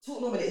Talk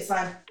normally, it's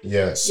fine.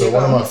 Yeah, so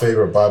one of my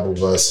favorite Bible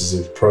verses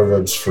is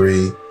Proverbs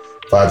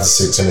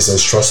 3:5-6, and it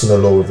says, trust in the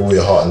Lord with all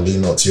your heart and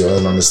lean not to your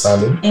own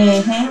understanding.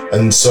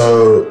 And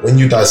so when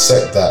you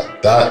dissect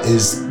that, that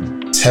is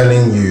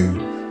telling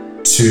you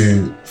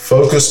to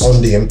focus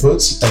on the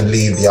inputs and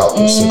leave the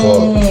outputs to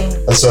God.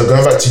 And so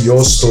going back to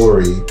your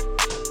story,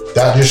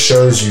 that just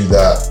shows you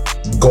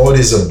that God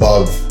is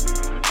above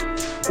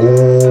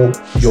all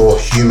your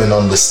human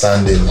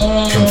understanding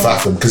can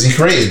fathom, because he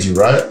created you,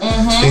 right?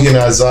 I think in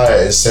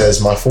Isaiah it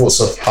says, my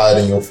thoughts are higher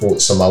than your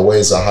thoughts and my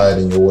ways are higher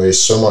than your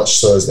ways, so much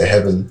so as the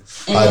heaven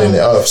higher than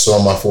the earth, so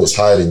are my thoughts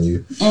higher than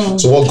you.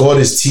 So what God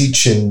is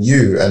teaching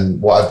you,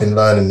 and what I've been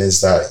learning,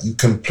 is that you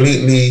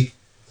completely,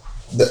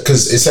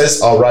 because it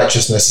says our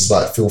righteousness is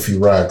like filthy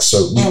rags,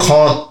 so we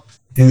can't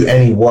do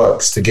any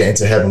works to get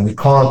into heaven. We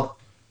can't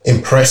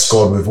impress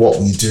God with what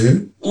we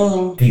do.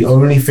 The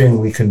only thing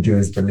we can do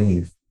is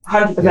believe.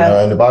 100%. You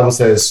know, and the Bible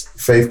says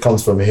faith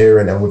comes from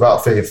hearing, and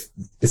without faith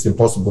it's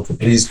impossible to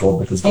please God,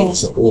 because God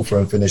is the author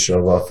and finisher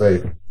of our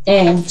faith.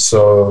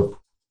 So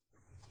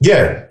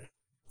yeah,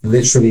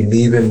 literally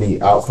leaving the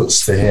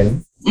outputs to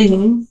him,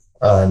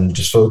 and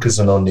just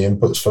focusing on the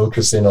inputs,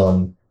 focusing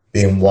on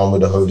being one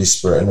with the Holy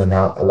Spirit, and then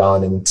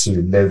allowing him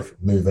to live,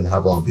 move, and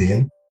have our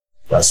being.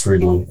 That's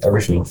really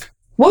everything.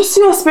 What's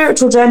your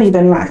spiritual journey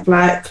been like?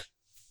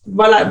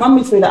 Run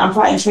me through that. I'm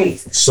quite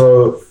intrigued.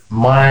 So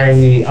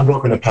I grew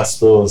up in a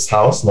pastor's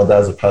house. My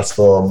dad's a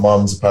pastor,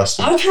 mum's a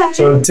pastor. Okay.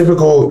 So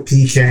typical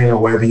PK, or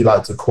whatever you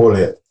like to call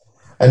it.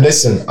 And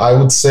listen, I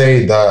would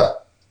say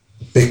that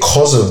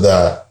because of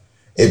that,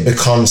 it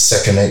becomes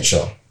second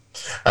nature.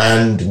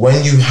 And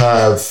when you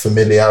have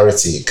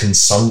familiarity, it can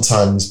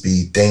sometimes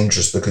be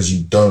dangerous because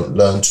you don't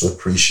learn to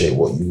appreciate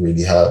what you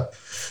really have.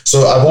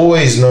 So I've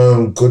always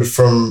known good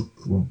from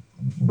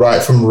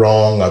right from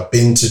wrong. I've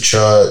been to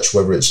church,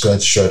 whether it's going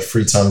to church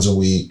 3 times a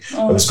week,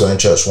 whether it's going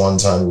to church 1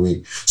 time a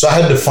week. So I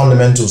had the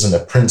fundamentals and the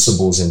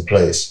principles in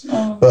place.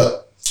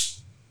 But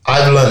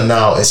I've learned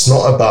now it's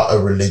not about a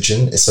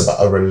religion, it's about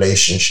a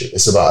relationship.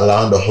 It's about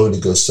allowing the Holy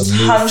Ghost to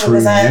move 100%. through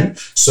you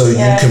so you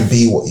can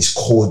be what he's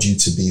called you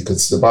to be.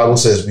 Because the Bible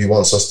says he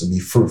wants us to be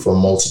fruitful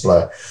and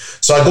multiply.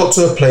 So I got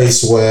to a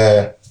place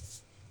where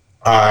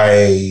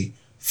I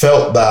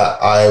felt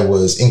that I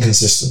was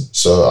inconsistent.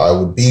 So I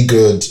would be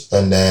good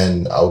and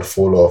then I would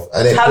fall off.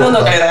 And how long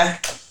ago there?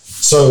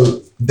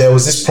 So there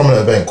was this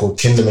prominent event called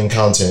Kingdom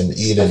Encounter in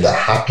Eden that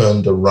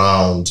happened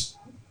around,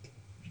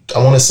 I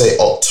want to say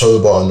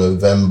October or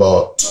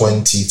November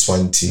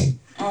 2022.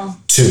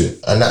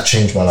 And that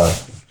changed my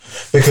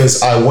life.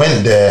 Because I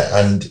went there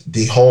and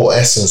the whole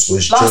essence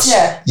was last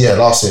year? Yeah,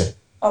 last year.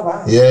 Oh,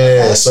 wow.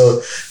 Yeah, okay.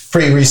 So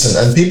pretty recent.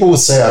 And people would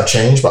say I've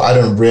changed, but I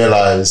don't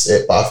realize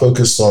it. But I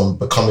focused on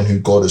becoming who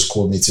God has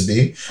called me to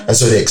be. And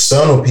so the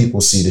external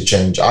people see the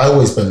change. I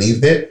always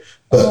believed it,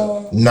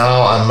 but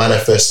now I'm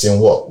manifesting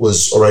what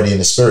was already in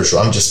the spiritual.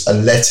 I'm just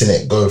letting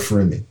it go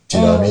through me. Do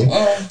you know what I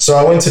mean? So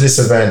I went to this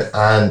event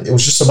and it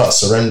was just about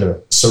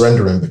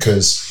surrendering,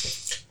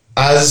 because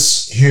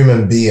as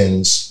human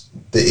beings,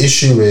 the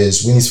issue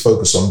is we need to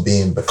focus on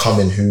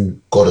becoming who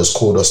God has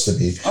called us to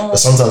be. But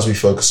sometimes we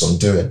focus on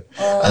doing.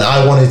 And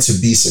I wanted to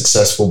be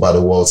successful by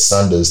the world's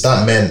standards.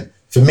 That meant,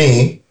 for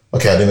me,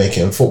 okay, I didn't make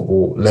it in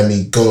football. Let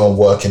me go and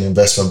work in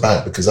investment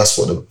bank, because that's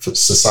what the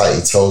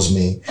society tells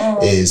me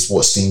is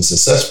what's deemed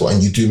successful.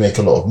 And you do make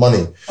a lot of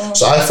money.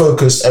 So I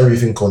focused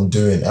everything on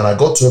doing. And I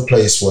got to a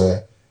place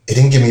where it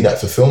didn't give me that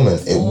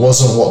fulfillment. It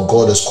wasn't what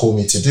God has called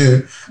me to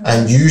do.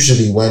 And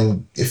usually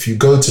if you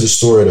go to the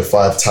story of the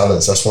 5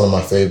 talents, that's one of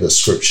my favorite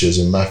scriptures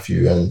in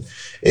Matthew. And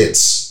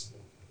it's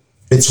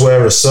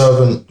where a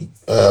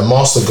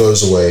master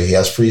goes away. He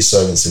has 3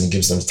 servants and he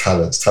gives them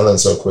talents.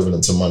 Talents are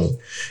equivalent to money.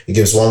 He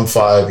gives 1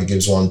 5, he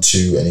gives 1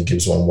 2, and he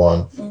gives 1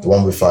 1. The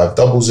one with 5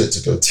 doubles it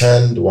to go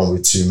 10. The one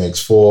with 2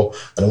 makes 4.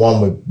 And the one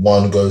with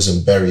 1 goes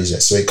and buries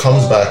it. So he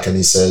comes back and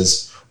he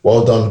says,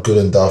 well done, good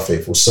and thou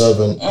faithful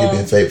servant. You've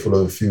been faithful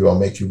over few, I'll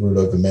make you rule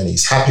over many.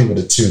 He's happy with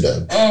the 2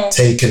 that have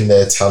taken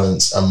their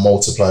talents and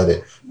multiplied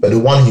it. But the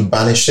one, he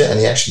banished it, and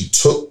he actually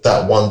took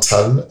that 1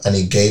 talent and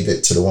he gave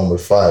it to the one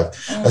with 5.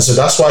 And so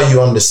that's why you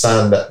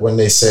understand that when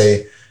they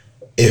say,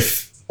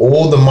 if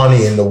all the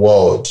money in the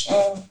world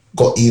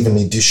got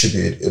evenly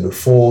distributed, it would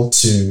fall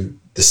to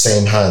the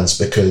same hands,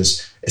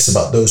 because it's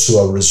about those who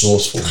are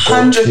resourceful.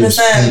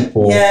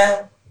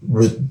 100%.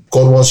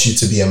 God wants you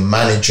to be a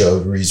manager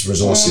of his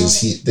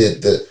resources.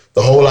 The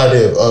whole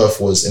idea of earth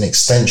was an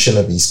extension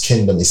of his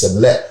kingdom. He said,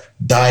 let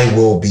thy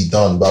will be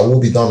done, but will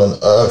be done on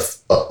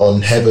earth,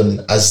 on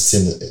heaven as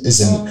it is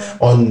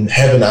on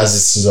heaven as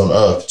it is on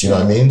earth. Do you know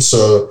what I mean?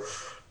 So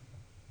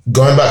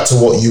going back to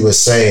what you were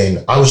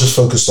saying, I was just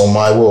focused on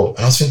my will. And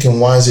I was thinking,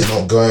 why is it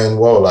not going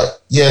well? Like,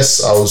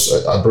 yes,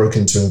 I broke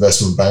into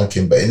investment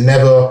banking, but it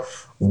never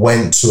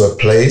went to a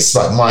place,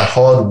 like my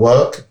hard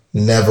work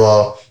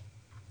never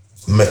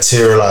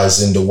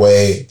materialized in the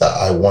way that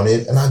I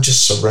wanted. And I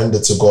just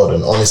surrendered to God.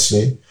 And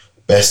honestly,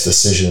 best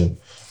decision.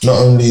 Not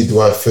only do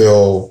I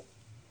feel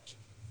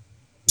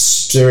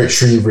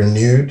spiritually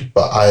renewed,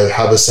 but I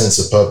have a sense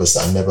of purpose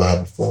that I never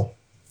had before.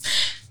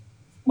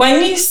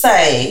 When you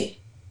say,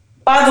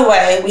 by the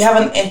way, we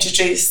haven't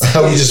introduced.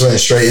 We just went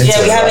straight into it.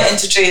 Yeah, we haven't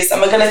introduced, and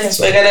we're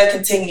gonna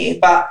continue.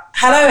 But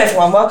hello,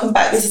 everyone, welcome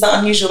back. This is an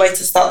unusual way to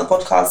start the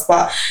podcast,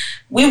 but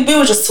we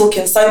were just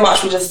talking so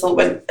much. We just thought,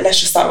 well, let's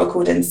just start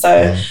recording.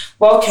 So,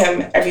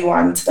 welcome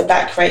everyone to the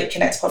Black Create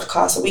Connect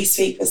podcast, where we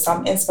speak with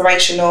some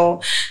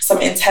inspirational,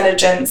 some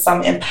intelligent,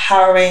 some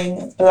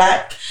empowering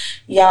Black,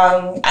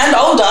 young, and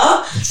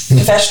older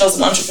professionals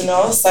and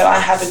entrepreneurs. So I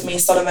have with me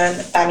Solomon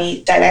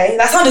Bamidele.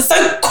 That sounded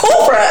so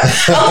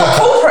corporate. I'm not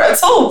corporate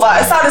at all,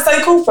 but it sounded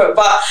so corporate.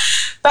 But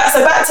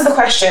back to the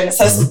question.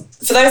 So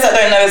for those that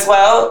don't know as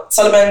well,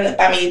 Solomon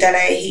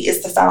Bamidele, he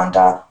is the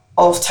founder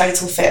of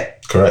Total Fiit.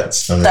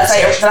 Correct. That's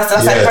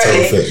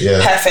correctly. Fit,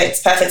 yeah.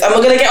 Perfect. And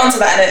we're going to get onto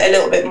that in a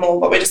little bit more,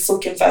 but we're just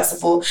talking first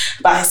of all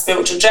about his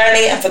spiritual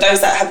journey. And for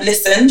those that have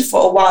listened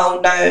for a while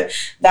know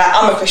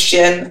that I'm a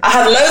Christian. I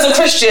have loads of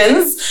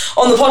Christians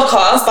on the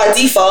podcast by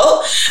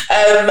default.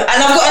 And I've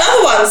got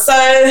another one.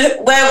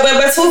 So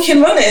we're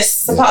talking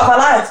realness. It's a part of our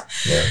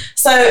life. Yeah.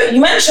 So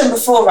you mentioned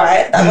before,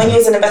 right, that when you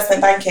was in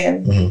investment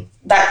banking,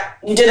 that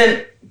you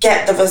didn't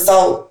get the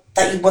result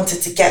that you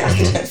wanted to get, like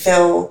you didn't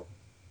feel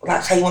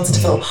like how you wanted to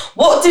feel.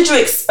 What did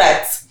you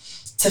expect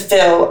to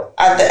feel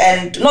at the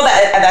end? Not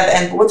that at the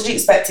end, but what did you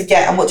expect to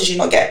get and what did you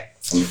not get?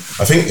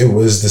 I think it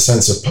was the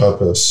sense of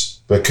purpose,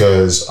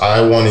 because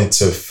I wanted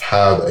to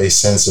have a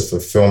sense of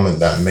fulfillment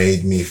that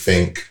made me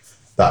think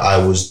that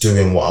I was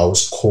doing what I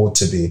was called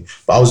to be,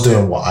 but I was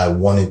doing what I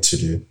wanted to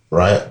do,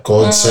 right?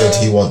 God said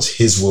he wants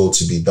his will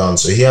to be done.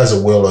 So he has a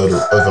will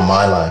over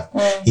my life.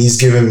 He's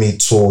given me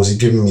tools, he's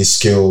given me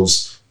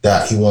skills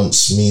that he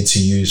wants me to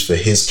use for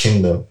his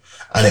kingdom.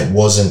 And it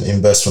wasn't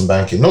investment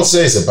banking. Not to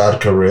say it's a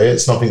bad career,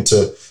 it's nothing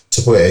to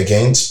put it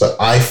against, but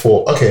I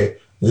thought, okay,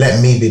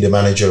 let me be the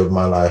manager of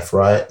my life,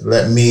 right?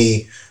 Let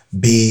me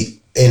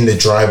be in the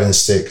driving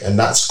stick, and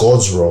that's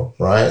God's role,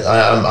 right?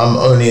 I'm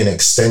only an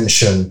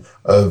extension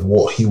of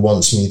what he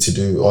wants me to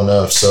do on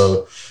earth.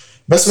 So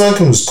investment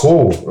banking was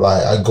cool.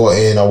 Like I got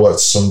in, I worked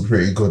some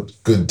pretty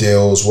good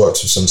deals,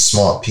 worked with some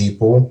smart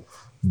people,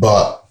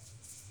 but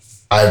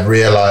I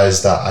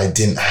realized that I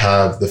didn't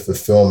have the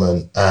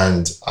fulfillment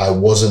and I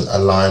wasn't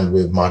aligned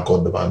with my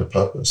God-divine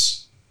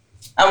purpose.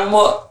 And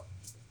what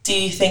do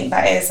you think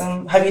that is?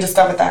 And have you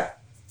discovered that?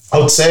 I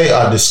would say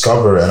I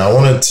discovered it, and I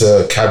wanted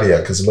to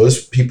caveat, because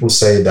most people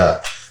say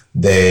that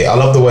I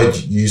love the word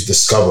you use,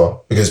 discover,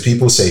 because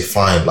people say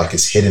find, like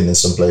it's hidden in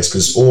some place,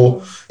 because it's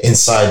all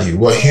inside you.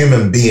 We're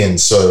human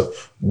beings, so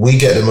we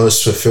get the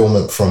most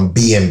fulfillment from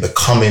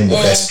becoming the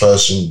best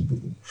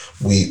person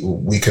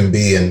we can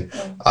be. And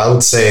I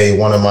would say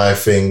one of my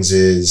things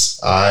is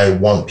I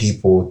want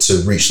people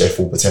to reach their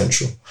full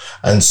potential.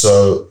 And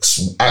so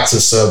acts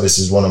of service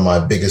is one of my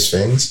biggest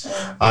things.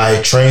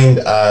 I trained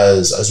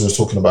as we were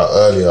talking about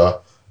earlier,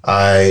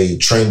 I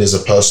trained as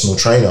a personal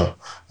trainer,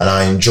 and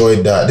I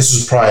enjoyed that. This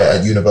was prior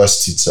at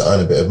university to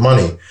earn a bit of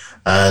money.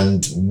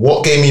 And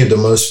what gave me the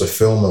most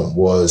fulfillment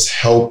was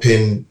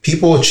helping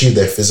people achieve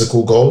their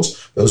physical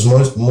goals. It was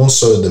more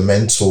so the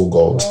mental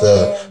goals,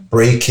 the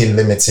breaking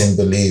limiting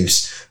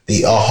beliefs,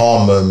 the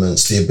aha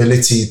moments, the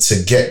ability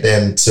to get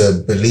them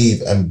to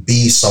believe and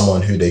be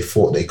someone who they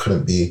thought they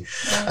couldn't be.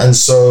 And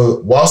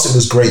so whilst it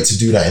was great to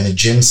do that in a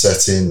gym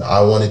setting,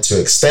 I wanted to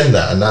extend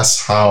that. And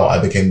that's how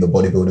I became the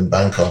bodybuilding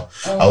banker.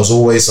 I was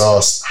always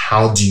asked,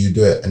 how do you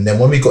do it? And then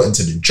when we got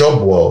into the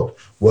job world,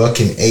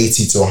 working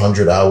 80 to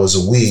 100 hours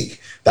a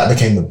week, that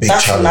became a big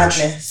challenge.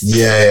 Madness.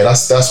 Yeah,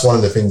 that's one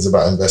of the things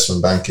about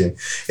investment banking.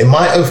 It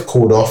might have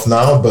cooled off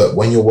now, but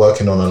when you're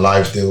working on a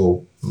live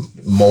deal,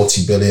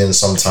 multi-billion,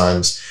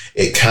 sometimes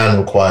it can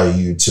require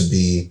you to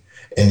be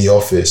in the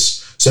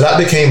office. So that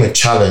became a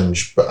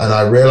challenge, and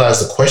I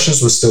realized the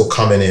questions were still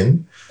coming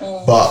in,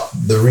 but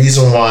the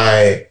reason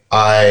why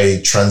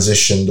I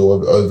transitioned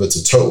over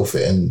to Total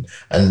Fiit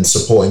and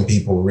supporting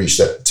people reach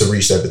their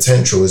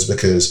potential is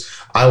because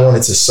I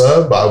wanted to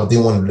serve, but I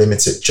didn't want to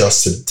limit it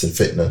just to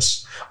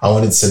fitness. I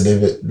wanted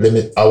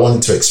to I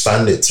wanted to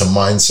expand it to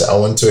mindset. I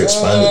wanted to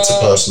expand it to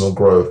personal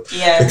growth.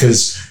 Yeah.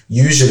 Because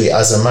usually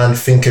as a man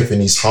thinketh in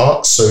his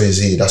heart, so is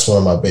he. That's one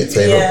of my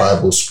favorite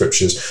Bible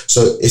scriptures.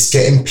 So it's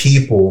getting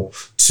people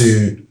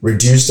to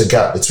reduce the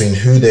gap between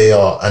who they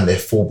are and their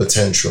full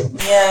potential.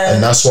 Yeah.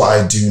 And that's what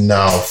I do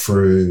now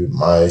through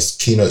my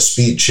keynote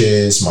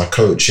speeches, my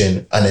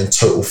coaching, and then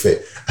Total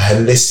Fiit, a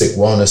holistic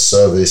wellness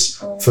service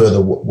for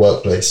the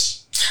workplace.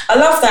 I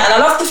love that,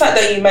 and I love the fact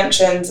that you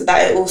mentioned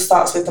that it all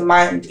starts with the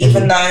mind,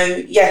 even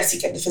though, yes, you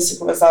get the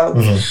physical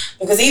results.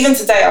 Because even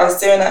today I was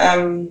doing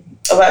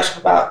a workshop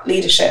about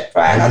leadership,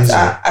 right?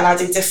 And I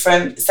do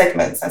different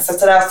segments. And so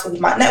today I was talking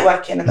about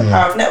networking and the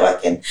power of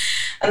networking.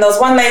 And there was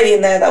one lady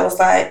in there that was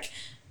like,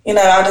 you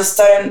know, I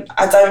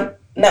don't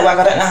network,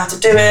 I don't know how to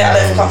do it, I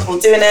don't feel comfortable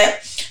doing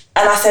it.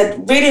 And I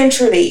said, really and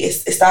truly,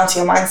 it's down to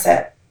your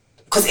mindset.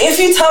 Because if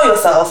you tell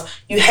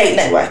yourself you hate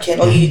networking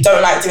or you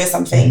don't like doing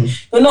something,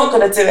 you're not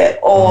going to do it.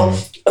 Or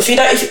if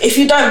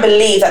you don't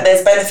believe that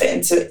there's benefit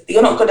into it,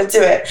 you're not going to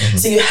do it.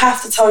 So you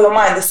have to tell your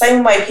mind. The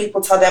same way people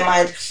tell their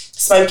mind,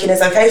 smoking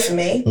is okay for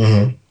me.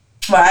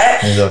 right?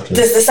 Exactly.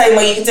 There's the same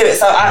way you can do it.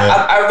 So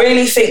I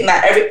really think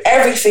that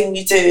everything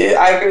you do,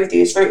 I agree with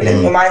you, is rooted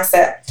in your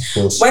mindset. Of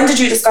course. When did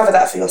you discover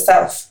that for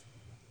yourself?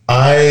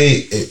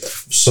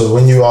 So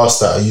when you ask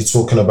that, are you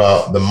talking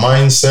about the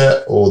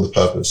mindset or the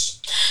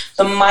purpose?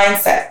 The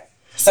mindset.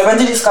 So when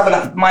did you discover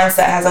that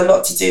mindset has a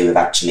lot to do with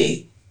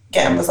actually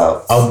getting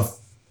results? I'll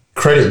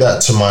credit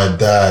that to my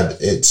dad.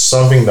 It's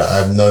something that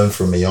I've known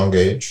from a young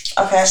age.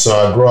 Okay. So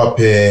I grew up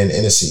in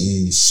inner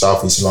city,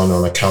 southeast London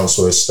on a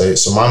council estate.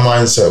 So my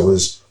mindset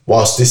was,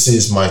 whilst this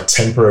is my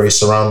temporary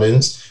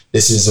surroundings,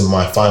 this isn't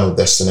my final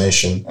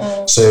destination.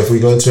 So if we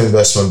go to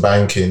investment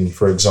banking,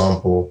 for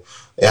example,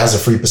 it has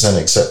a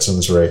 3%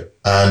 acceptance rate.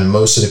 And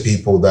most of the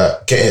people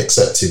that get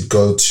accepted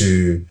go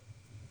to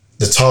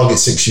the target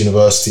 6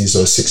 universities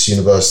or 6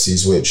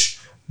 universities which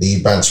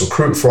the banks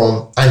recruit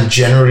from. And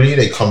generally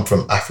they come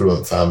from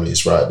affluent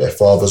families, right? Their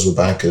fathers were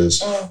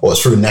bankers or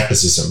it's through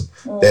nepotism.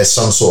 There's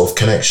some sort of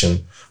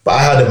connection. But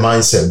I had a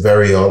mindset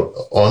very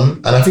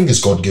on, and I think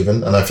it's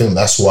God-given. And I think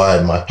that's why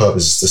my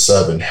purpose is to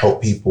serve and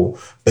help people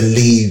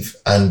believe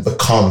and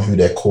become who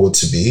they're called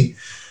to be.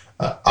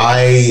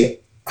 I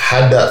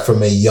had that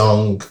from a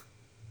young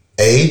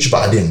age,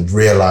 but I didn't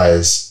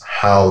realize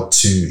how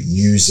to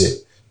use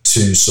it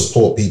to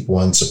support people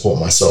and support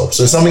myself.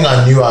 So it's something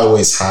I knew I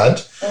always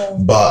had,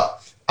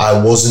 but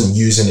I wasn't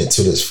using it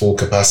to its full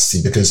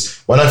capacity.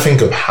 Because when I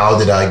think of how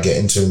did I get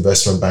into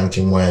investment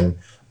banking when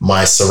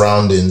my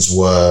surroundings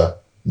were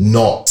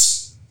not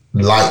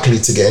likely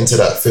to get into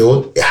that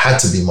field, it had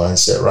to be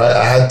mindset, right?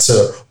 I had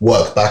to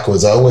work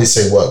backwards. I always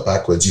say work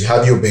backwards. You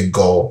have your big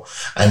goal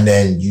and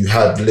then you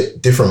have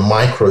different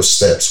micro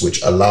steps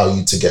which allow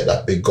you to get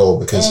that big goal,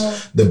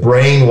 because the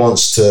brain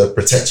wants to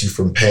protect you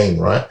from pain,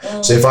 right?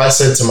 So if I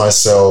said to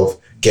myself,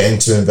 get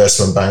into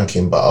investment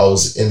banking, but I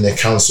was in the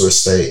council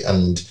estate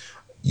and,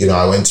 you know,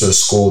 I went to a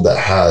school that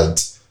had,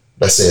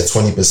 let's say, a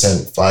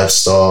 20%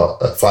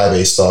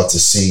 5A star to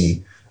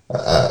C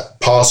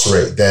pass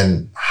rate,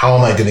 then how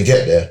am I going to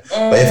get there?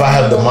 But if I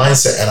have the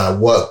mindset and I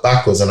work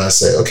backwards and I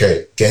say,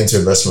 okay, get into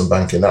investment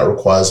banking, that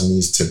requires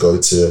me to go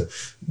to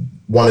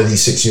one of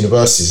these 6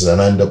 universities,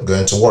 and I end up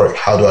going to Warwick.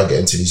 How do I get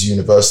into these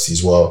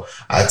universities? Well,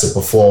 I had to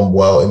perform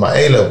well in my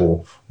A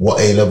level. What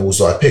A levels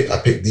do I pick? I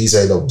pick these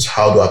A levels.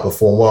 How do I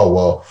perform well?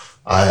 Well,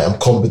 I am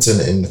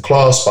competent in the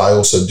class, but I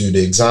also do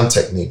the exam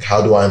technique.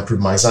 How do I improve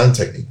my exam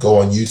technique? Go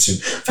on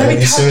YouTube. Very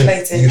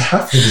calculated. You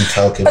have to be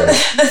calculated. But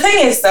the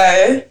thing is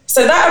though,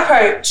 so that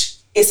approach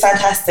is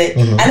fantastic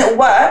and it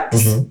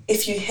works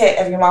if you hit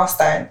every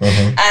milestone.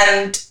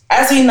 And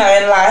as we know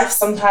in life,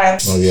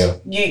 sometimes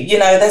you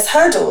know there's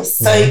hurdles.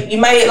 So you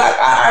may, like,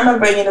 I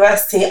remember in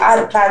university, I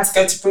had a plan to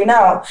go to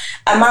Brunel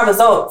and my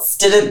results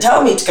didn't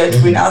tell me to go to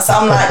Brunel. So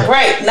I'm like,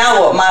 great,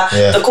 now what?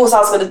 The course I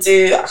was going to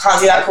do, I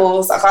can't do that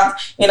course. I can't,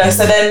 you know.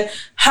 So then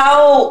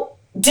how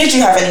did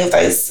you have any of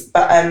those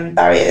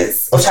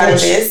barriers or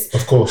challenges?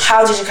 Of course.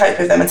 How did you cope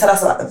with them, and tell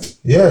us about them?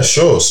 Yeah,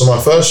 sure. So my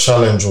first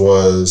challenge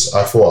was,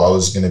 I thought I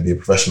was going to be a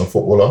professional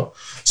footballer.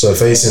 So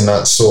facing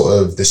that sort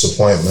of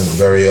disappointment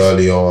very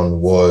early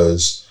on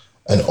was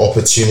an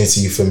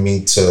opportunity for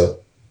me to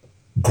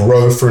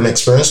grow through an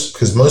experience,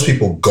 because most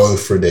people go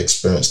through the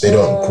experience. They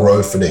don't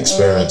grow through the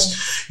experience.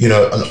 You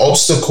know, an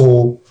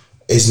obstacle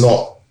is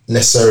not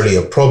necessarily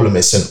a problem,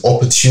 it's an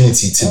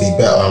opportunity to be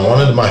better. And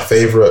one of my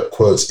favorite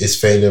quotes is,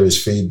 failure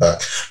is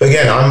feedback. But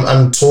again,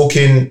 I'm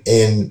talking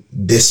in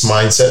this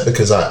mindset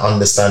because I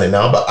understand it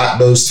now, but at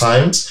those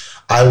times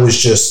I was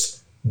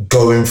just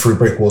going through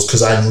brick walls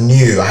because I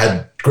knew I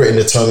had grit and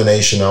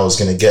determination I was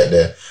going to get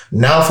there.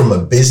 Now from a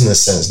business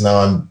sense,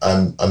 now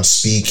I'm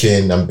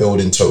speaking, I'm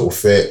building Total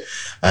Fiit,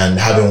 and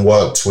having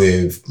worked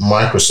with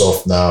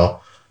Microsoft now,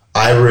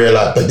 I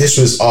realized, but this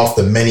was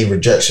after many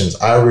rejections,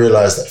 I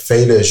realized that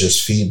failure is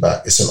just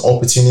feedback. It's an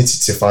opportunity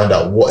to find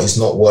out what is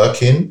not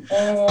working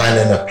and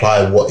then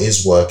apply what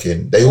is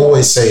working. They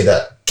always say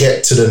that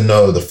get to the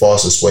know the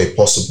fastest way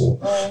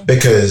possible.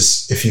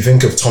 Because if you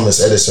think of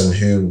Thomas Edison,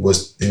 who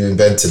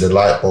invented the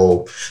light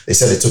bulb, they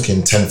said it took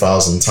him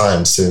 10,000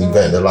 times to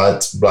invent the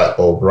light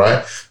bulb,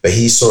 right? But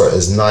he saw it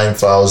as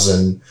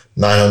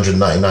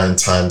 9,999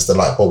 times the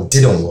light bulb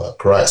didn't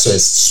work, right? So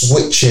it's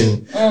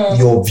switching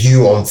your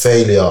view on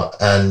failure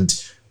and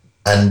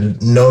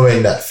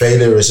knowing that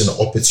failure is an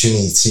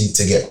opportunity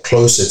to get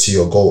closer to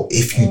your goal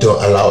if you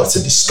don't allow it to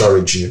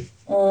discourage you.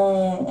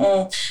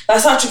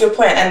 That's such a good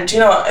point. And do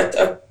you know what,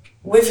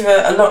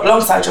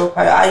 alongside your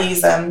quote, I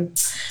use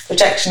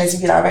rejection is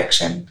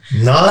redirection.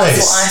 Nice.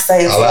 That's what I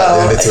say as I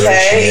well. like the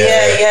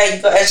Okay, yeah,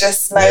 you got to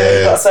just know what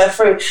you got to swear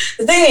through.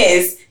 The thing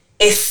is,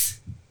 it's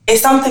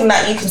something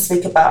that you can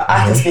speak about,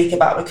 I can speak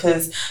about,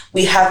 because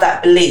we have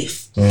that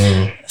belief.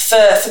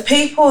 For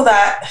people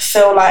that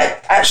feel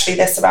like actually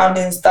their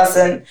surroundings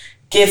doesn't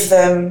give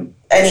them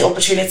any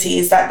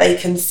opportunities that they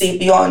can see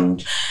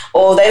beyond,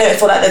 or they don't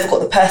feel like they've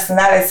got the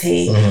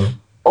personality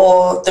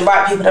or the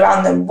right people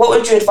around them, what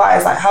would you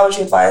advise? Like, how would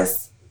you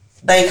advise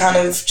they kind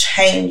of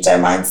change their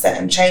mindset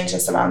and change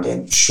their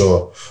surroundings?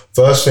 Sure.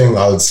 First thing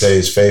I would say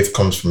is faith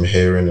comes from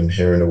hearing, and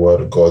hearing the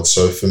word of God.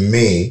 So for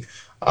me,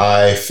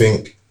 I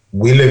think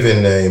we live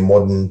in a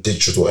modern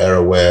digital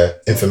era where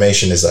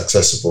information is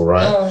accessible,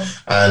 right?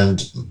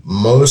 And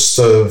most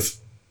of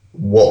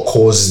what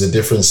causes the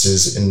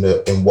differences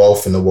in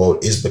wealth in the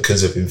world is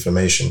because of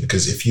information.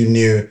 Because if you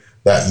knew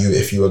that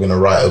if you were going to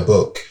write a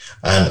book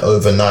and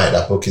overnight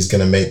that book is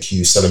going to make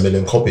you sell 1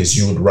 million copies,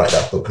 you would write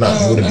that book now.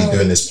 You wouldn't be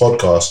doing this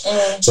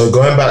podcast. So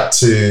going back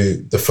to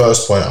the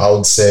first point, I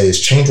would say is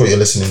change what you're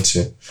listening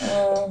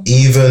to.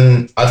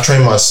 Even I've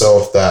trained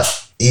myself that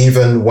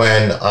even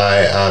when I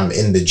am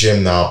in the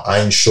gym now, I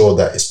ensure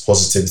that it's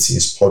positivity,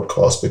 it's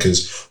podcast,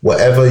 because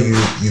whatever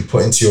you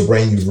put into your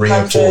brain, you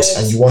reinforce,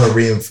 and you want to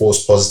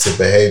reinforce positive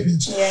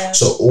behaviors.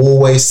 So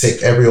always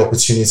take every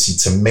opportunity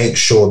to make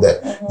sure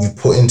that you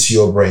put into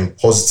your brain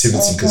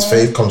positivity, because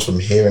faith comes from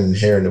hearing and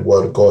hearing the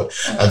word of God.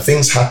 And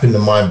things happen in the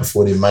mind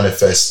before they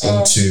manifest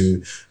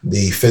into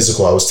the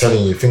physical. I was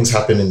telling you, things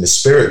happen in the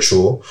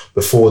spiritual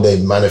before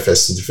they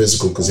manifest into the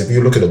physical. Because if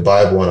you look at the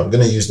Bible, and I'm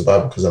going to use the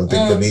Bible because I'm a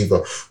big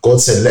believer, God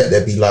said, let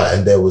there be light,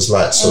 and there was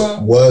light.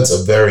 So words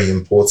are very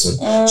important.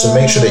 So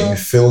make sure that you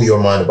fill your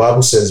mind. The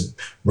Bible says,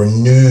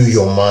 renew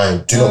your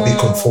mind. Do not be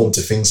conformed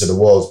to things of the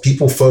world.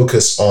 People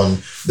focus on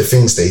the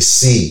things they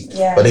see,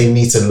 but they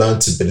need to learn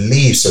to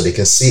believe so they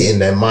can see it in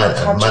their mind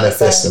and 100%.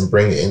 Manifest and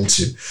bring it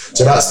into.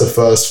 So that's the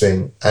first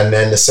thing. And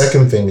then the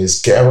second thing is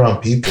get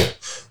around people.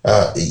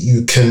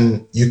 You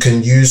can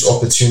use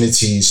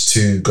opportunities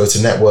to go to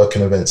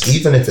networking events,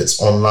 even if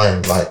it's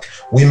online. Like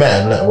we met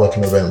at a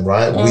networking event,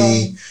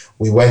 right?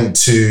 We went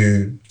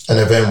to an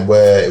event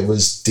where it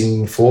was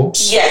Dean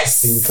Forbes.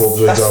 Dean Forbes,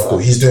 for example.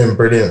 He's doing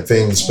brilliant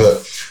things,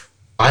 but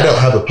I don't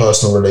have a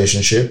personal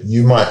relationship.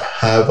 You might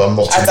have, I'm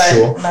not too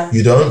sure. No.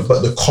 You don't,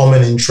 but the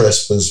common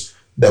interest was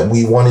that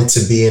we wanted to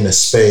be in a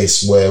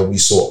space where we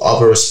saw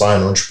other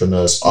aspiring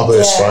entrepreneurs, other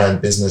aspiring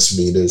business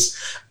leaders,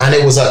 and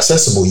it was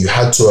accessible. You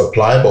had to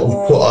apply, but we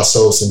put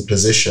ourselves in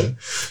position.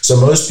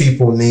 So most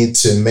people need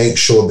to make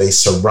sure they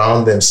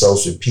surround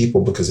themselves with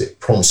people because it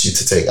prompts you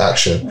to take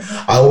action.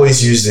 I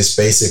always use this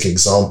basic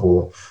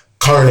example.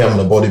 Currently, I'm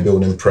in a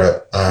bodybuilding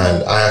prep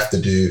and I have to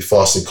do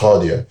fasted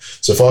cardio.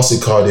 So fasted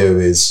cardio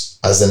is,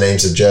 as the name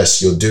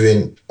suggests, you're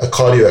doing a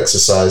cardio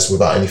exercise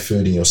without any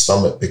food in your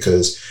stomach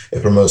because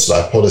it promotes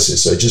lipolysis.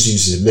 So it just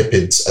uses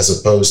lipids as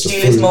opposed to food.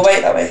 Do you lose more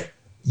weight that way?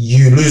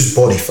 You lose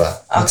body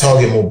fat. Okay. You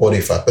target more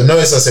body fat. But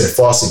notice I said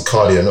fasted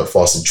cardio, not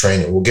fasted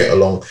training. We'll get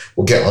on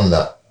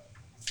that.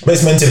 But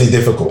it's mentally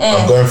difficult.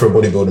 I'm going for a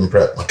bodybuilding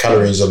prep. My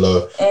calories are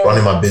low,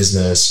 running my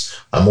business.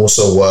 I'm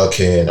also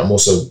working. I'm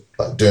also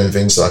doing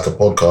things like a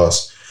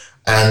podcast.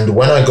 And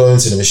when I go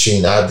into the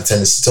machine, I have the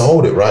tendency to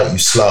hold it, right? You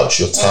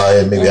slouch, you're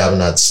tired, maybe I haven't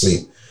had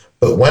sleep.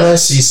 But when I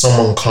see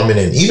someone coming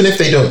in, even if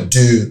they don't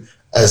do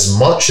as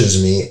much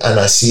as me, and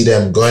I see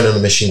them going on the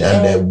machine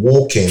and they're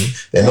walking,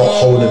 they're not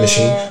holding the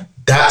machine,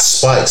 that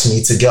spikes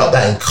me to get up.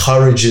 That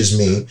encourages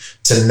me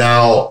to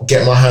now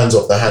get my hands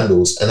off the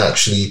handles and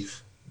actually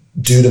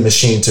do the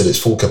machine to its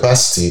full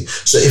capacity.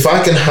 So if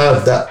I can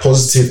have that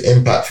positive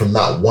impact from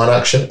that one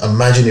action,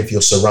 imagine if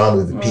you're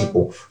surrounded with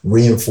people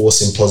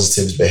reinforcing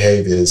positive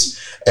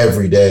behaviors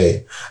every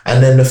day.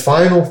 And then the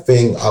final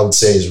thing I would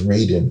say is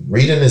reading.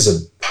 Reading is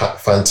a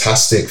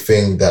fantastic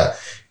thing that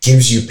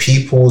gives you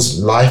people's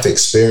life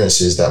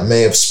experiences that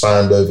may have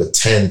spanned over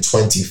 10,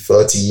 20,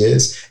 30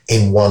 years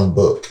in one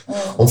book.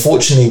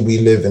 Unfortunately, we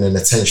live in an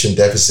attention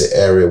deficit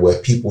area where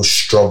people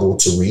struggle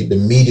to read. The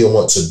media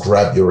want to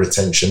grab your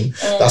attention.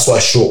 That's why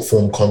short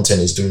form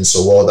content is doing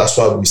so well. That's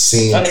why we've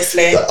seen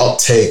the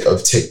uptake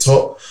of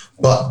TikTok.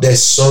 But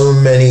there's so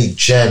many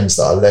gems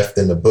that are left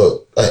in the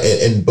book.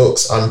 In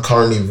books, I'm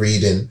currently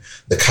reading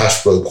The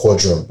Cash Flow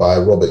Quadrant by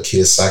Robert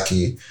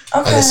Kiyosaki.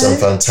 And it's a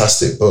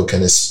fantastic book.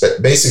 And it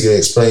basically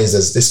explains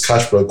there's this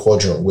cash flow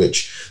quadrant,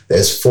 which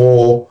there's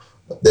four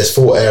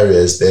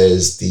areas.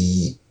 There's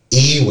the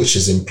E, which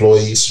is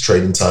employees,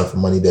 trading time for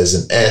money. There's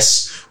an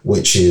S,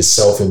 which is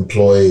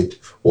self-employed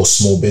or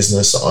small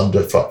business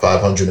under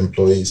 500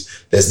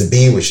 employees. There's the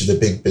B, which is the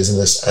big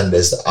business, and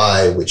there's the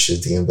I, which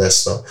is the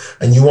investor.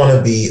 And you want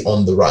to be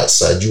on the right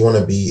side. You want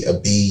to be a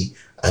B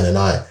and an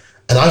I.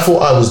 And I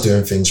thought I was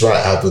doing things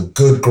right. I have a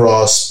good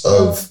grasp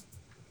of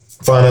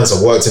finance.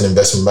 I worked in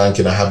investment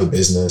banking. I have a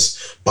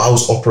business, but I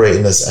was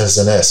operating as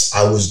an S.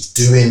 I was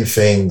doing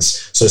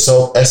things.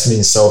 So S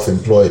means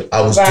self-employed.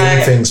 I was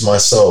doing things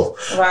myself.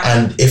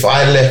 And if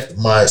I left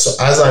so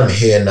as I'm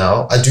here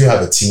now, I do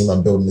have a team.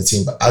 I'm building a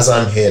team, but as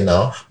I'm here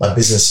now, my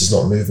business is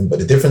not moving. But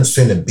the difference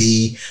between a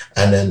B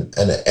and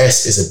an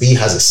S is a B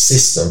has a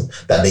system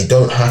that they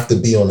don't have to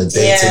be on a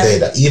day-to-day,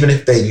 that even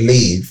if they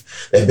leave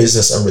their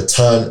business and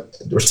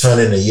return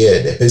in a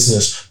year, their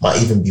business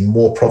might even be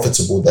more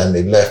profitable than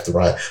they left,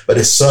 right? But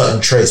there's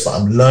certain traits, but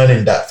I'm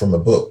learning that from a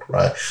book,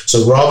 right?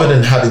 So rather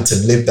than having to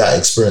live that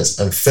experience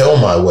and fail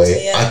my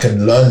way, I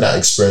can learn that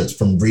experience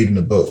from reading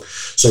a book.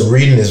 So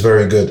reading is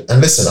very good.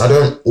 And listen, I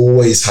don't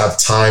always have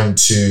time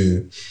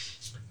to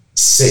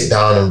sit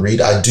down and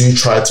read. I do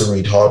try to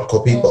read hard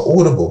copy, but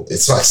Audible,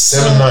 it's like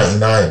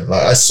 $7.99.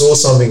 Like I saw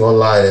something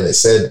online and it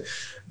said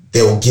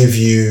they'll give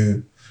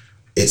you,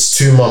 it's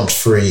 2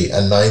 months free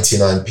and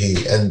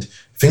 99p. And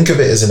think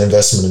of it as an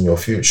investment in your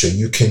future.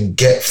 You can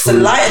get through. It's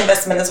a light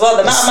investment as well.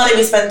 The amount of money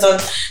we spend on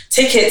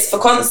tickets for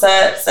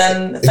concerts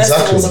and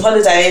festivals and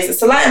holidays,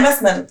 it's a light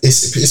investment.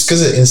 It's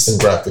because of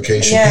instant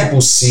gratification. People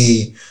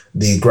see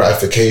the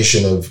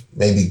gratification of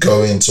maybe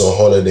going to a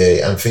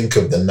holiday and think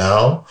of the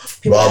now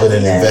rather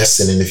than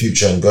investing in the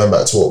future, and going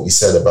back to what we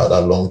said about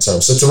that long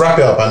term. So to wrap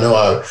it up, I know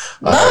I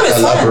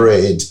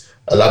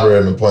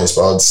elaborated on points,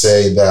 but I'd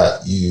say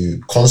that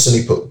you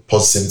constantly put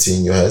positivity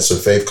in your head. So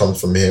faith comes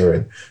from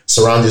hearing.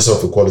 Surround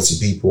yourself with quality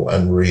people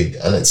and read.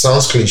 And it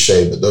sounds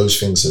cliche, but those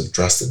things have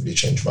drastically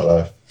changed my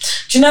life.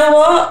 Do you know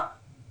what?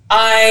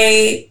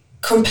 I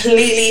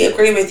completely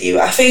agree with you.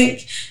 I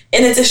think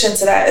in addition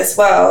to that as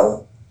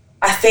well,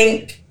 I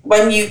think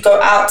when you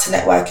go out to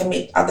network and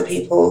meet other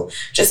people,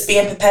 just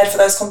being prepared for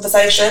those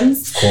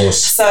conversations. Of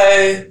course.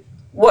 So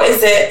what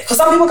is it? Because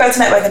some people go to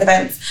networking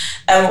events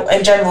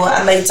in general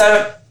and they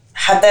don't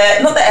have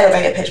not the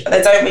elevator pitch, but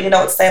they don't really know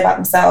what to say about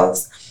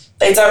themselves.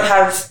 They don't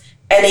have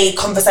any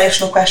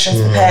conversational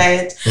questions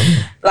prepared.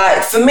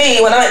 Like for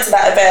me, when I went to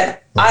that event,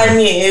 I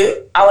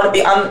knew I want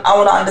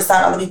to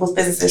understand other people's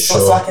businesses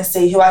so I can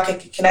see who I can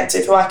connect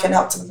with, who I can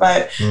help to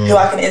promote, who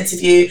I can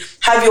interview.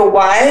 Have your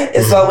why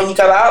as well when you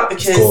go out,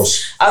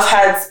 because I've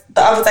had,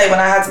 the other day when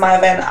I had my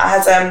event, I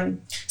had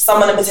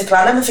someone in particular,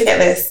 I'll never forget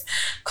this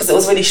because it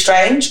was really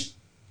strange.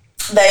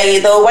 They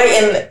were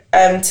waiting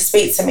to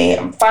speak to me,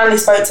 and finally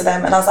spoke to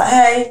them, and I was like,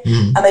 hey,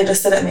 and they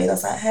just stood at me. I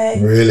was like, hey.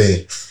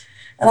 Really?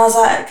 And I was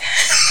like,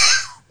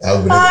 that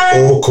would have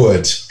been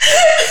awkward.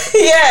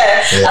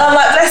 Yeah. And I'm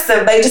like, bless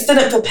them. They just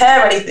didn't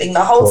prepare anything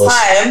the whole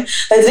time.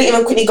 They didn't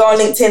even quickly go on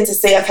LinkedIn to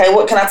see, okay,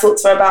 what can I talk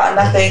to her about, and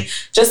nothing.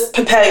 Just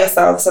prepare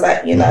yourself so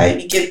that, you know,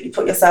 you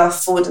put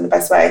yourself forward in the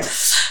best way.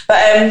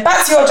 But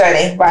back to your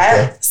journey, right?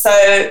 Okay.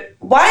 So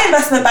why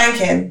investment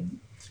banking?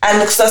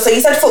 And so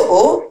you said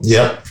football.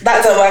 Yeah.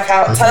 That didn't work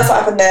out. Tell us what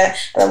happened there.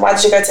 And then why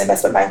did you go to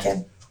investment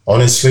banking?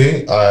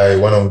 Honestly, I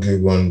went on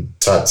Google and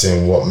typed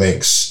in what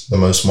makes the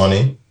most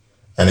money,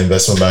 and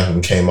investment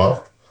banking came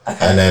up. Okay.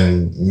 And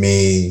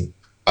then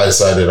I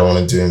decided I want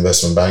to do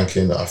investment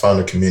banking. I found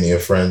a community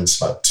of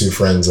friends, like 2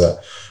 friends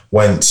that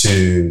went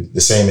to the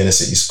same inner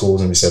city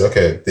schools, and we said,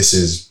 okay, this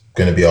is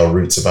going to be our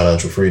route to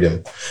financial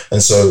freedom.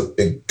 And so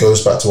it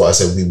goes back to what I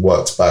said, we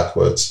worked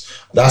backwards.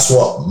 That's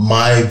what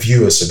my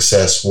view of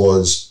success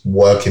was,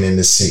 working in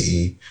the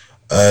city,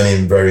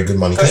 earning very good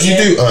money. Because you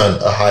do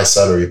earn a high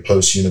salary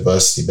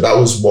post-university, but that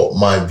was what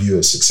my view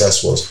of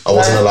success was. I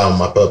wasn't allowing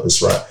my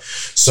purpose, right?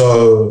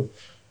 So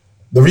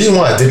the reason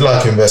why I did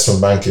like investment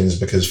banking is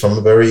because from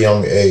a very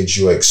young age,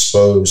 you're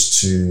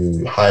exposed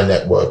to high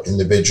net worth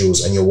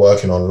individuals, and you're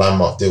working on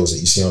landmark deals that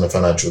you see on the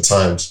Financial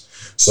Times.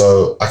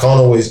 So I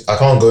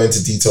can't go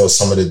into details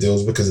some of the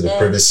deals because of the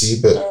privacy,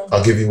 but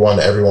I'll give you one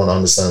that everyone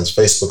understands.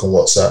 Facebook and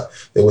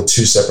WhatsApp, they were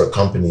 2 separate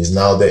companies.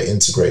 Now they're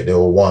integrated, they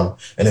were one.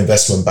 An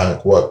investment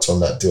bank worked on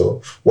that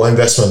deal. What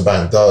investment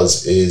bank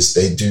does is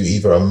they do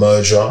either a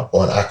merger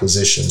or an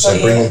acquisition.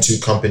 So bringing 2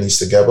 companies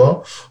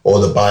together, or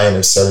the buying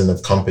and selling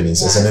of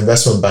companies. As an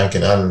investment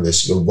banking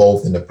analyst, you're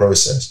involved in the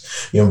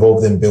process. You're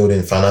involved in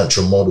building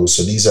financial models.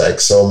 So these are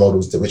Excel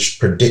models which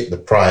predict the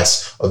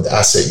price of the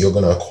asset you're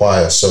going to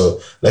acquire. So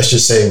let's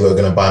just say we're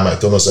going to buy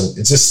McDonald's,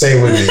 and just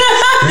stay with me.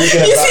 You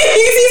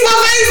see my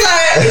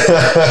face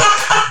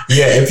like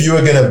if you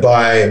were going to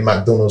buy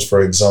McDonald's,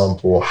 for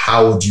example,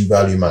 how would you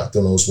value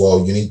McDonald's?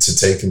 Well, you need to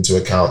take into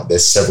account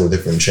there's several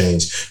different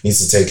chains. You need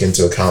to take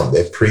into account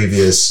their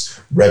previous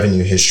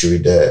revenue history,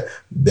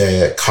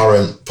 their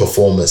current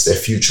performance, their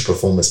future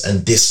performance,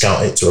 and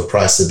discount it to a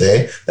price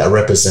today that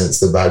represents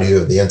the value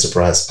of the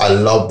enterprise. I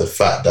love the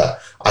fact that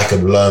I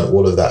could learn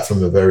all of that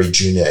from a very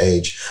junior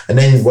age. And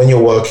then when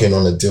you're working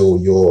on a deal,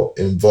 you're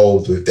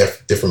involved with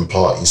different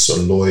parties, so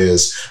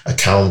lawyers,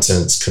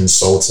 accountants,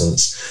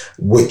 consultants,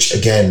 which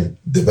again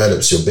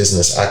develops your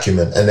business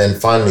acumen. And then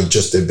finally,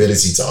 just the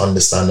ability to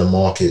understand the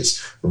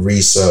markets,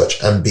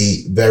 research, and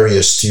be very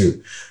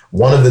astute.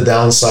 One of the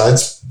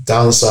downsides,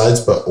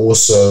 but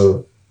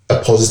also a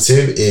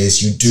positive,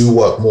 is you do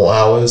work more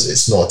hours.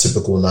 It's not a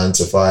typical 9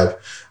 to 5.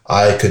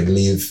 I could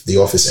leave the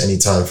office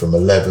anytime from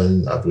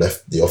 11. I've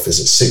left the office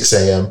at 6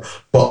 a.m.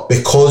 But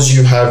because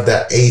you have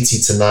that 80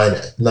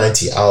 to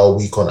 90 hour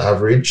week on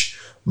average,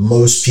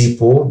 most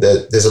people,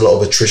 there's a lot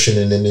of attrition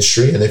in the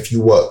industry. And if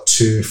you work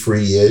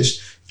 2-3 years,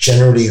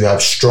 generally you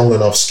have strong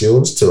enough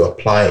skills to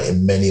apply it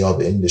in many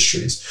other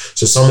industries.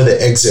 So some of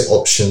the exit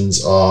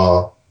options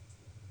are,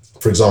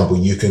 for example,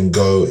 you can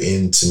go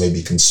into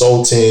maybe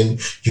consulting,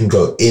 you can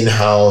go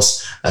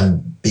in-house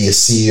and be a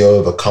CEO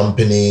of a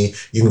company,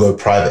 you can go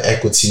private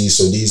equity.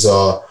 So these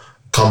are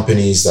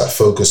companies that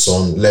focus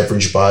on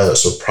leverage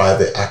buyouts or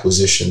private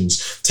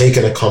acquisitions,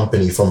 taking a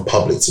company from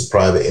public to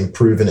private,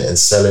 improving it and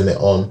selling it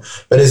on.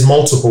 But there's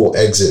multiple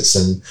exits.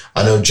 And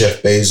I know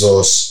Jeff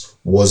Bezos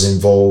was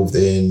involved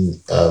in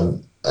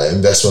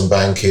investment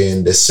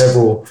banking. There's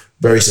several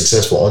very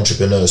successful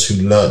entrepreneurs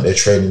who learned their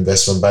trade in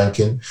investment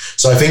banking.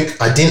 So I think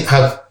I didn't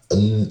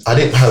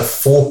have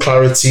full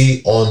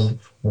clarity on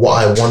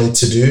what I wanted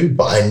to do,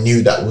 but I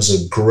knew that was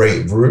a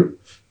great route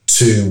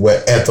to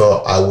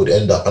wherever I would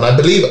end up. And I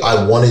believe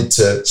I wanted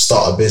to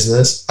start a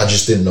business. I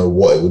just didn't know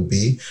what it would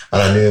be.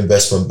 And I knew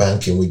investment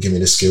banking would give me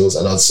the skills.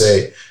 And I'd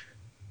say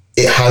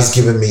it has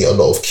given me a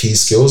lot of key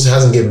skills. It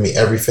hasn't given me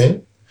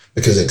everything,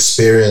 because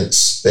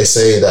experience, they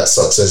say that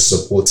success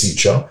is a poor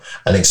teacher,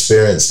 and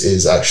experience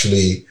is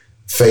actually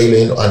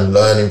failing and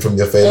learning from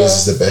your failures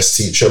is the best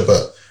teacher.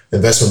 But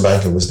investment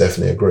banking was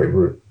definitely a great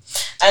route.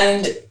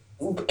 And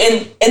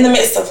in the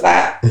midst of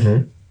that,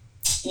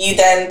 you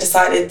then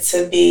decided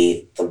to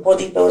be the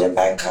bodybuilding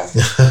banker.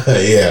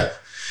 Yeah.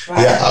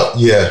 Right.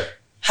 Yeah.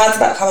 How did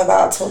that come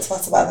about? Talk to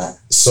us about that.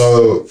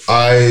 So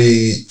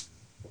I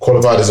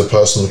qualified as a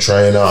personal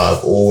trainer.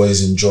 I've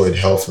always enjoyed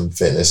health and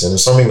fitness, and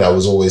it's something that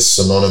was always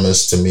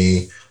synonymous to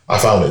me. I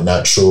found it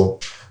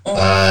natural.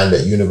 And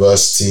at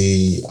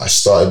university, I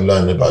started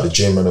learning about the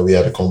gym, and we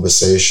had a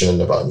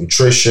conversation about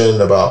nutrition,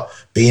 about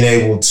being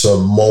able to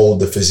mold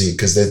the physique,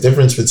 because there's a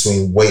difference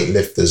between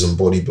weightlifters and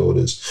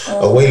bodybuilders.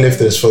 A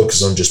weightlifter is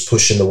focused on just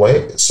pushing the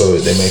weight, so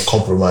they may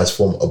compromise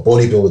form. A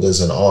bodybuilder is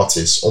an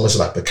artist, almost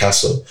like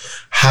Picasso.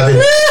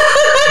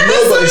 No,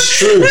 but it's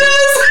true.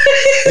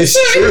 It's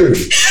true.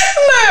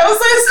 No, I'm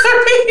so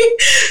sorry.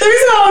 The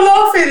reason why I'm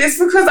laughing is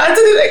because I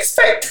didn't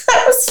expect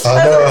that.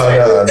 I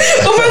know.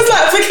 Almost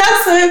like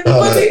Picasso.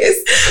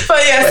 But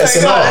yeah, but it's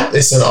an art.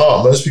 It's an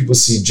art. Most people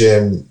see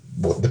gym,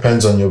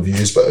 depends on your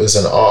views, but it's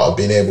an art of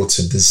being able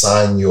to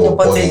design your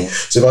body.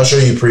 So if I show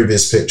you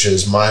previous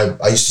pictures,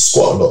 I used to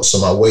squat a lot, so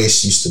my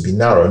waist used to be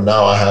narrow.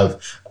 Now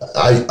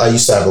I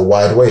used to have a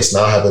wide waist.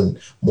 Now I have a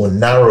more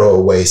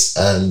narrow waist,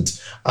 and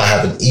I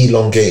have an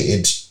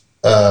elongated,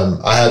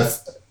 I have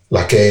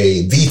like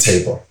a V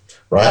taper,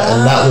 right?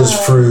 And that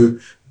was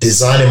through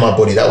designing my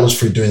body. That was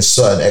through doing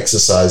certain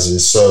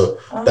exercises. So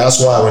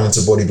that's why I went into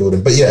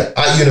bodybuilding. But yeah,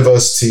 at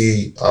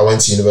university, I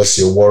went to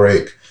University of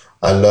Warwick.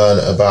 I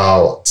learned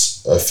about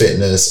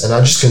fitness, and I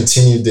just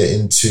continued it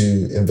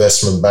into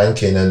investment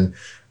banking. And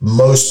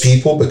most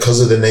people, because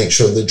of the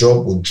nature of the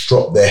job, will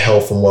drop their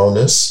health and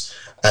wellness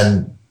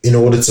and in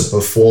order to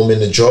perform in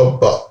the job.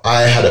 But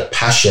I had a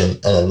passion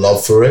and a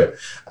love for it,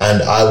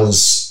 and I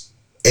was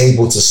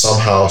able to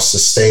somehow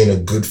sustain a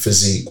good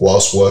physique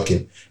whilst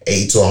working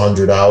 80 to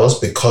 100 hours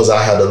because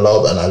I had a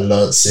love and I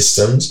learned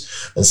systems.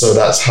 And so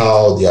that's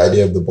how the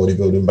idea of the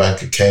bodybuilding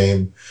banker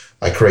came.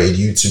 I created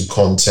YouTube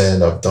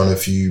content. I've done a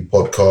few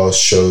podcast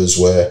shows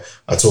where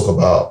I talk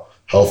about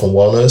health and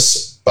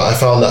wellness, but I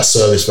found that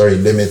service very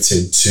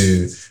limited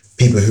to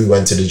people who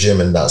went to the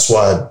gym. And that's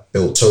why I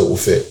built Total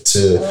Fit,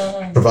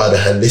 to provide a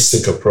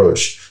holistic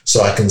approach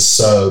so I can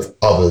serve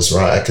others,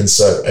 right? I can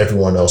serve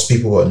everyone else,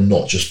 people who are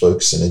not just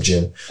focused in the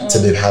gym, to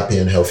live happy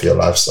and healthier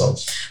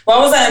lifestyles. Why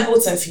was that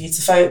important for you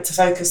to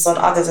focus on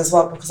others as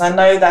well? Because I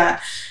know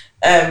that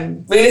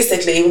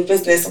realistically with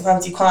business,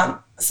 sometimes you can't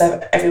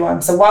serve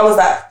everyone. So why was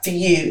that for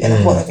you an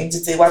important thing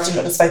to do? Why did you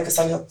not just focus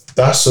on your...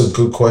 That's a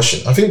good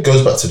question. I think it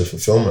goes back to the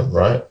fulfillment,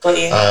 right?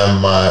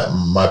 And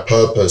my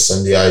purpose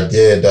and the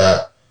idea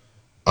that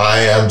I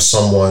am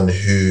someone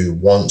who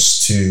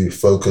wants to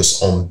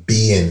focus on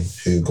being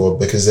who God,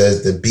 because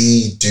there's the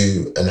be,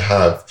 do, and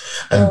have.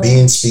 And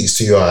being speaks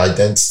to your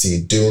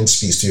identity, doing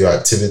speaks to your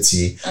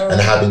activity, and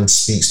having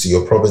speaks to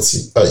your property.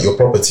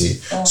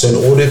 So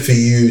in order for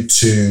you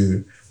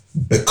to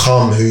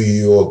become who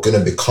you're going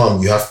to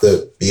become, you have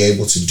to be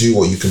able to do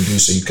what you can do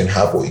so you can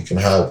have what you can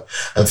have.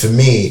 And for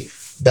me,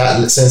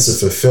 that sense of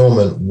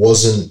fulfillment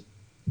wasn't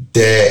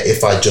there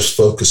if I just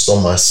focused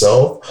on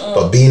myself,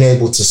 but being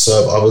able to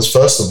serve others.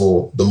 First of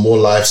all, the more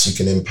lives you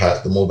can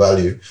impact, the more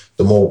value,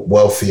 the more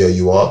wealthier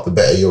you are, the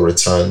better your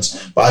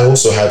returns. But I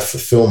also had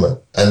fulfillment,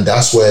 and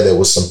that's where there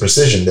was some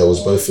precision. There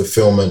was both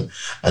fulfillment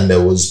and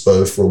there was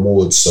both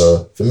rewards.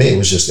 So for me, it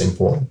was just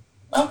important.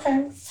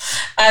 Okay.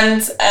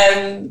 And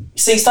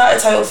so you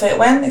started Total Fit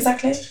when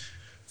exactly?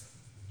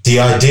 The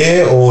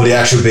idea or the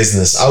actual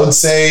business? I would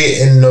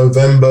say in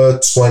November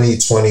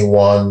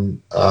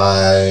 2021,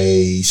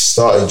 I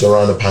started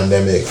around the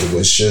pandemic. It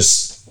was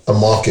just a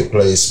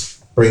marketplace,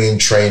 bringing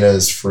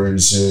trainers through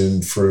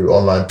Zoom, through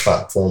online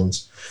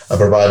platforms, and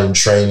providing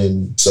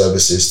training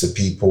services to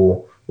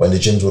people when the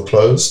gyms were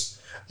closed.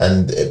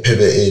 And it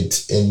pivoted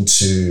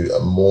into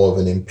more of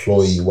an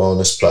employee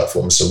wellness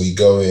platform. So we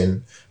go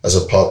in as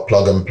a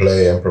plug and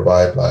play and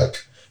provide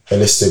like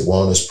holistic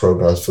wellness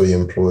programs for your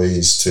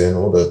employees in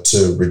order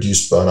to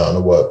reduce burnout in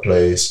the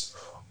workplace,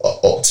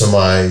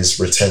 optimize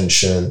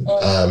retention,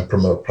 and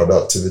promote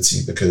productivity.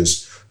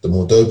 Because the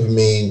more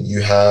dopamine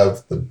you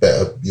have, the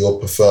better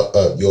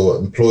your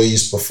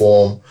employees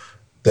perform,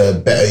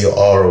 the better your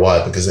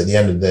ROI. Because at the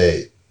end of the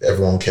day,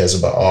 everyone cares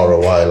about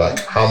ROI. Like,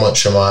 how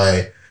much am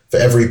I, for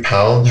every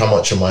pound, how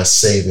much am I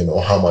saving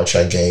or how much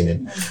I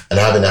gaining? And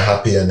having a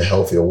happier and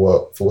healthier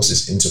workforce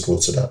is integral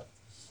to that.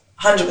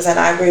 100%,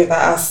 I agree with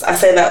that. I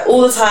say that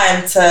all the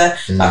time to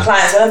my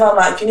clients. Whenever I'm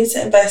like, you need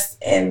to invest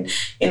in,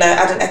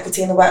 adding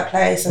equity in the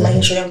workplace and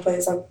making sure your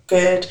employees are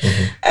good.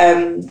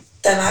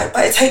 They're like,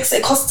 but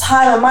it costs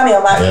time and money.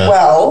 I'm like,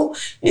 well,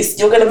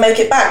 you're going to make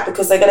it back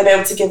because they're going to be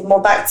able to give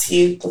more back to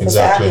you because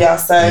they're happier.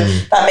 So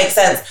that makes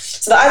sense.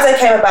 So the idea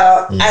came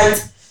about,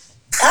 and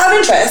Out of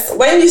interest,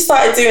 when you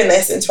started doing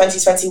this in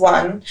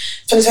 2021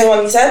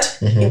 you said,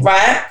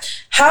 right?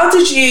 How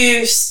did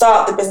you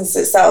start the business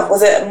itself?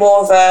 Was it more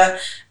of a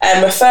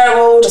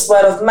referral, just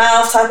word of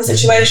mouth type of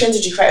situation?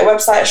 Did you create a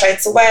website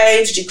straight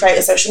away? Did you create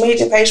a social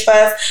media page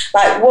first?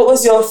 Like, what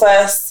was your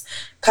first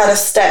kind of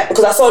step?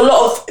 Because I saw a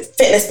lot of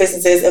fitness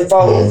businesses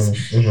evolve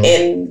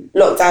in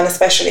lockdown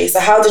especially. So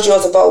how did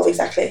yours evolve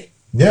exactly?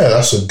 Yeah,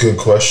 that's a good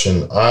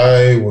question.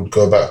 I would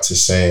go back to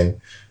saying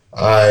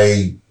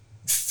I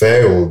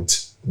failed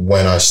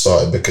when I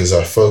started because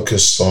I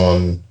focused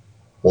on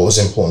what was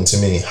important to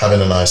me,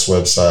 having a nice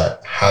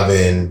website,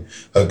 having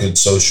a good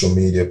social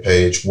media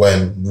page,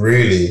 when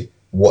really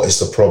what is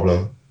the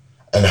problem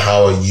and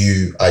how are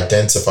you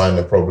identifying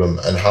the problem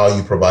and how are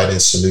you providing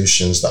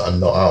solutions that are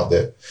not out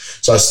there.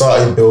 So I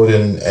started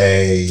building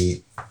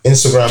a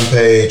Instagram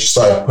page,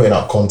 started putting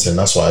out content.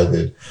 That's what I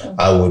did.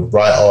 I would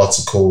write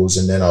articles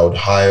and then I would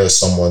hire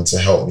someone to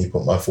help me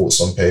put my thoughts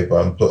on paper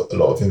and put a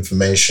lot of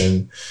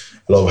information,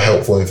 a lot of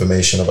helpful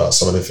information about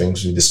some of the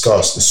things we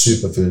discussed, the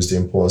superfoods, the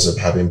importance of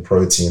having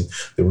protein,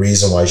 the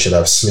reason why you should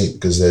have sleep,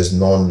 because there's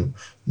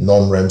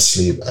non-REM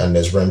sleep and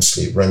there's REM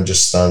sleep. REM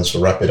just stands for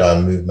rapid eye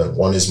movement.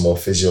 One is more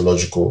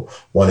physiological,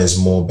 one is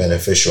more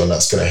beneficial, and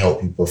that's going to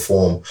help you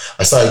perform.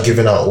 I started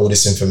giving out all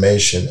this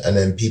information and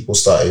then people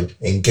started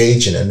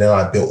engaging, and then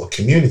I built a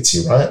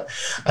community, right?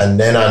 And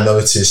then I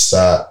noticed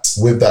that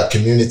with that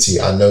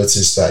community, I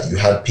noticed that you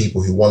had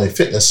people who wanted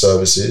fitness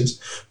services,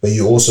 but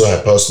you also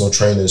had personal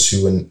trainers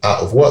who were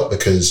out of work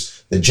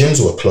because the gyms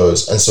were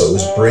closed. And so it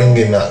was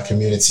bringing that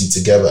community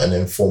together and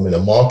then forming a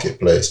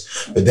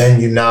marketplace. But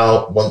then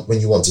when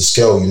you want to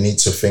scale, you need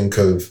to think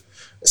of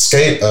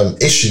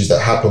issues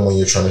that happen when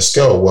you're trying to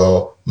scale.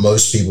 Well,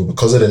 most people,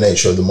 because of the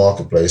nature of the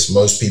marketplace,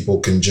 most people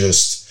can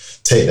just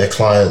take their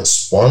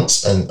clients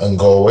once and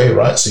go away,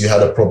 right? So you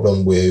had a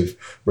problem with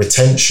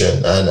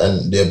retention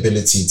and the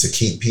ability to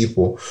keep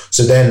people.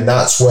 So then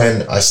that's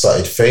when I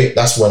started Fiit.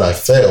 That's when I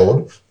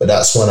failed, but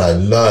that's when I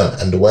learned.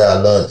 And the way I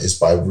learned is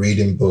by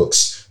reading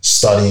books,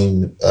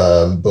 studying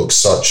books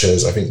such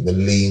as, I think, The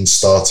Lean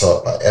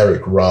Startup by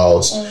Eric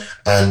Riles,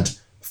 and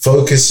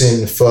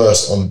focusing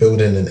first on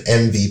building an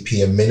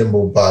MVP, a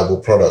minimal viable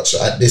product.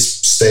 So at this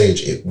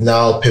stage, it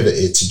now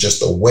pivoted to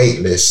just a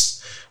wait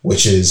list,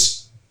 which is,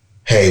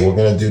 hey, we're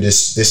going to do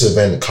this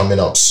event coming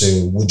up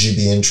soon. Would you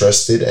be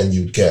interested? And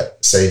you'd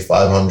get, say,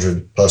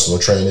 500 personal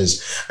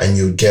trainers, and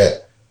you'd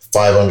get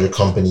 500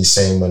 companies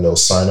saying when they'll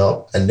sign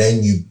up. And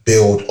then you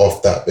build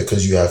off that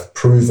because you have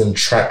proven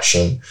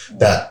traction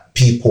that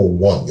people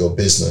want your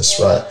business,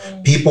 right?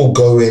 People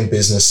go in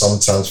business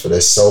sometimes for their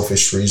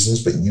selfish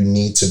reasons, but you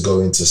need to go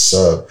in to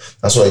serve.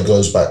 That's why it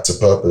goes back to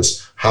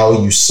purpose. How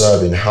are you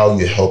serving? How are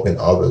you helping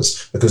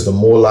others? Because the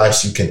more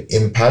lives you can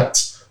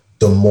impact,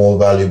 the more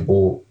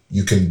valuable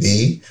you can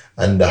be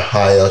and the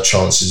higher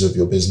chances of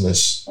your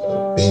business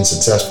being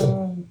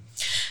successful.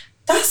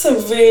 That's a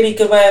really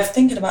good way of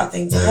thinking about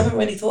things. I haven't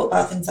really thought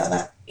about things like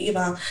that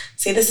either.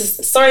 See,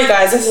 sorry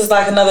guys, this is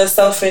like another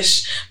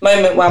selfish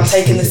moment where I'm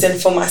taking this in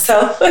for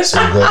myself.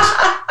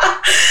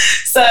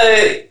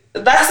 So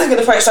that's a good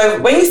approach. So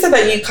when you said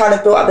that you kind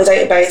of built up the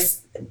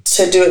database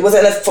to do it, was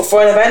it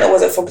for an event or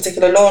was it for a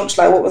particular launch?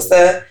 Like, what was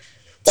the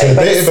database? So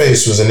the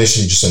database was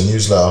initially just a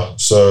newsletter.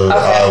 So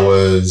I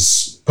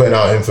was putting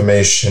out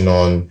information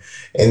on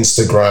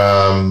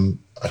Instagram.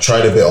 I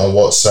tried a bit on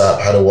WhatsApp,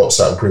 had a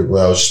WhatsApp group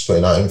where I was just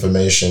putting out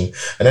information.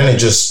 And then it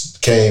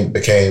just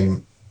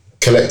became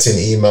collecting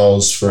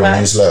emails for a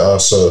newsletter.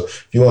 So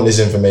if you want this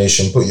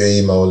information, put your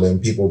email in,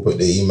 people put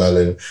their email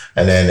in,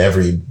 and then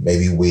every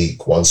maybe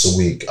once a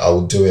week, I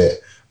would do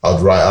it.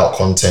 I'd write out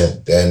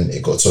content. Then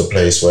it got to a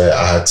place where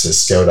I had to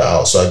scale that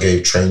out. So I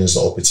gave trainers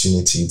the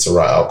opportunity to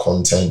write out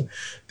content.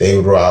 They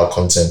would write out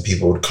content,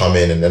 people would come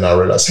in, and then I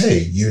realized, hey,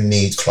 you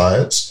need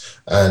clients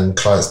and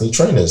clients need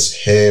trainers.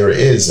 Here it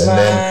is. And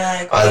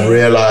then I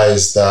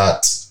realized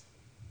that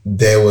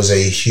there was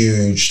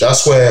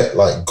that's where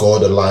like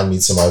God aligned me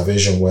to my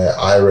vision, where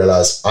I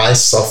realized I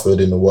suffered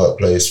in the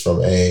workplace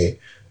from a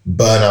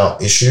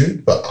burnout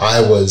issue, but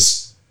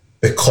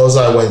because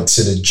I went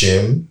to the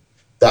gym,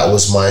 that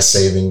was my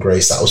saving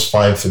grace. That was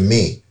fine for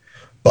me,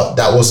 but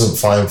that wasn't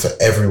fine for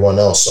everyone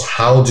else. So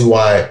how do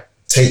I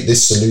take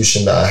this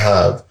solution that I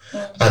have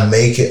and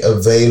make it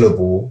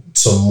available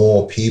to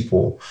more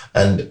people?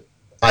 And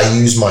I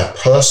used my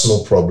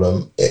personal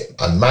problem,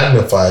 I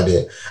magnified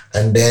it,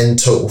 and then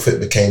Total Fit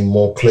became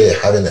more clear,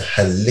 having a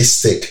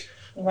holistic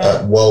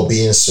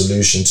well-being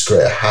solution to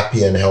create a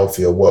happier and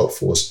healthier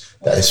workforce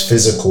that is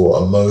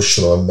physical,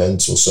 emotional, and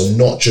mental. So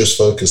not just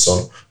focus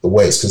on the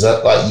weights, because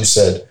like you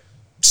said,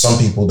 some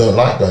people don't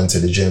like going to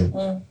the gym,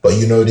 but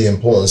you know the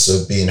importance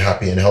of being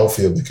happy and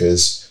healthier,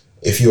 because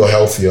if you're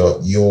healthier,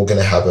 you're going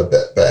to have a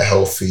better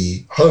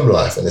healthy home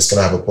life, and it's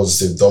going to have a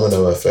positive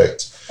domino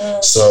effect.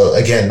 So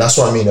again, that's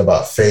what I mean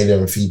about failure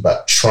and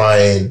feedback,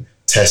 trying,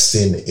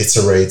 testing,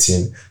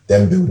 iterating,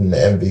 then building the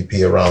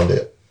MVP around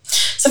it.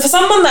 So for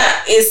someone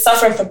that is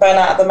suffering from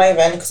burnout at the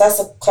moment, because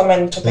that's a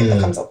common topic that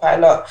comes up quite a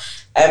lot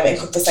in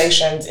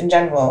conversations in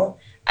general,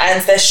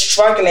 and they're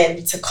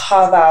struggling to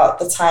carve out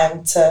the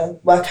time to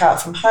work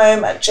out from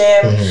home at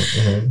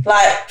gym.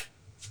 Like,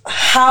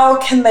 how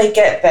can they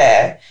get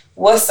there?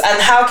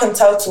 And how can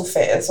Total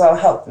Fit as well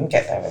help them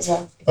get there as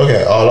well?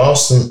 Okay, I'll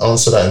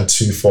answer that in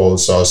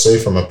twofold. So I'll say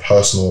from a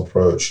personal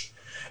approach,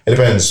 it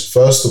depends.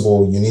 First of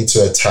all, you need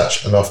to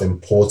attach enough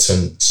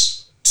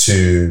importance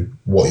to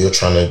what you're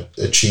trying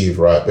to achieve,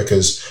 right?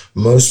 Because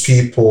most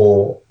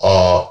people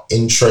are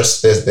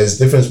interested. There's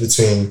difference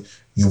between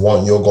you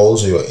want your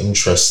goals or you're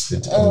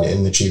interested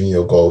in achieving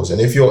your goals. And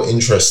if you're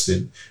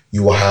interested,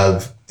 you will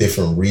have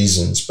different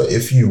reasons. But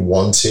if you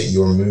want it,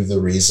 you remove the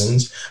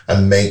reasons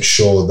and make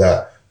sure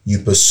that you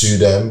pursue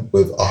them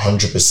with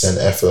 100%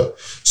 effort.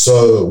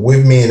 So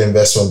with me in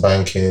investment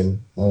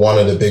banking, one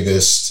of the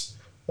biggest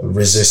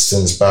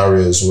resistance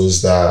barriers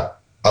was that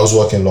I was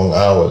working long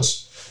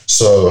hours.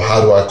 So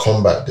how do I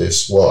combat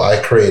this? Well,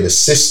 I created a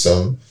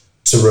system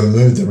to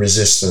remove the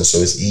resistance so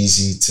it's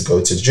easy to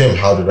go to the gym.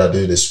 How did I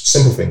do this?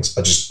 Simple things.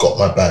 I just got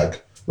my bag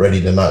ready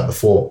the night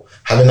before.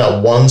 Having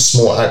that one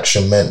small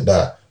action meant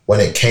that when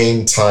it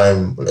came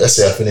time, let's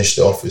say I finished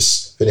at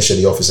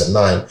the office at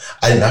 9,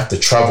 I didn't have to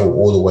travel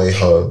all the way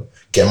home,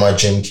 get my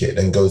gym kit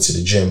and go to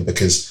the gym,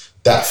 because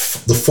the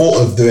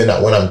thought of doing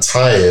that when I'm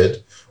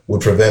tired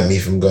would prevent me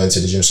from going to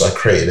the gym. So I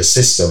created a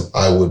system.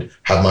 I would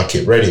have my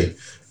kit ready.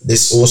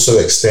 This also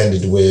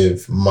extended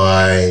with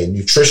my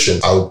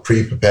nutrition. I would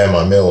pre-prepare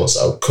my meals.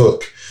 I would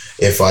cook.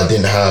 If I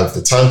didn't have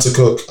the time to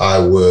cook, I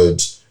would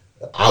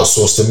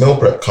outsource to meal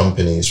prep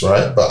companies,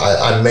 right? But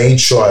I made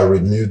sure I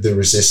removed the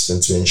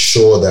resistance to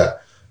ensure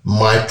that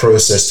my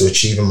process to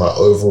achieving my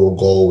overall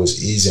goal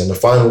was easy. And the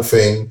final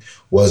thing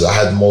was I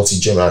had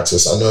multi-gym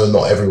access. I know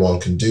not everyone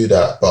can do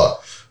that,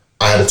 but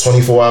I had a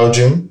 24-hour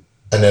gym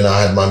and then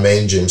I had my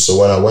main gym. So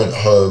when I went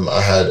home,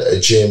 I had a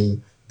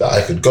gym that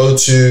I could go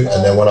to,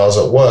 and then when I was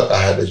at work, I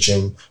had a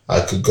gym I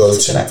could go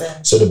to.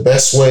 So the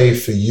best way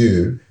for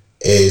you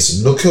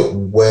is look at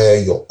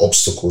where your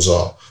obstacles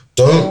are.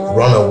 Don't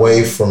run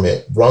away from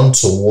it, run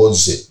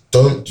towards it.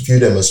 Don't view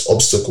them as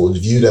obstacles,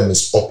 view them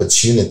as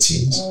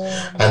opportunities.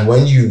 And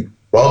when you,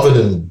 rather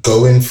than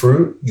going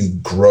through, you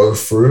grow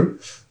through,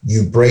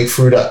 you break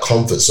through that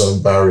comfort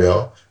zone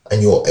barrier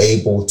and you're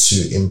able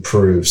to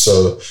improve.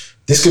 So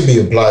this could be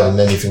applied in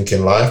anything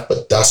in life,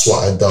 but that's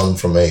what I've done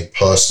from a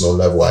personal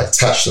level. I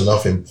attached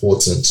enough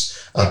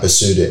importance and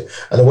pursued it.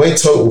 And the way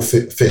Total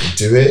Fit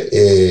do it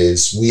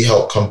is we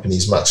help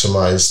companies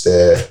maximize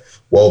their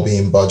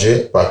well-being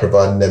budget by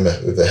providing them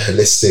with a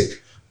holistic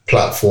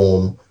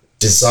platform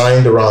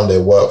designed around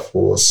their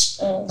workforce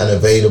and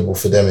available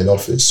for them in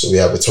office. So we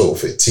have a Total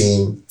Fit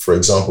team, for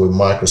example, with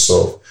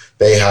Microsoft.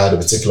 They had a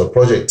particular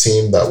project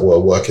team that were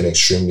working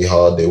extremely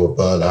hard. They were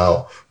burnt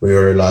out. We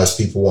realized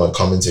people weren't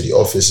coming to the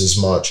office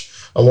as much.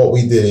 And what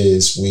we did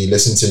is we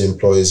listened to the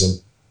employees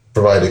and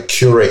provide a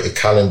curated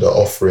calendar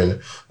offering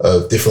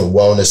of different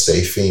wellness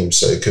day themes.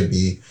 So it could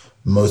be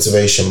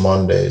Motivation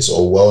Mondays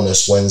or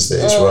Wellness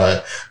Wednesdays,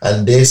 right?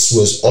 And this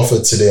was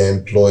offered to their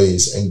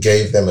employees and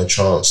gave them a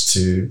chance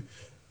to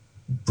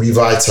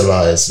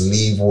revitalize,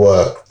 leave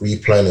work,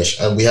 replenish.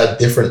 And we had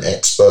different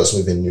experts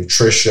within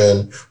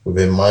nutrition,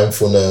 within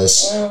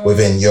mindfulness,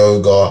 within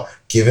yoga,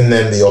 giving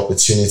them the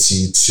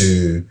opportunity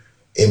to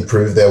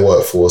improve their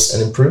workforce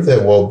and improve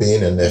their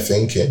well-being and their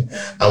thinking.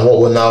 And what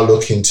we're now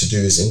looking to do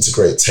is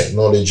integrate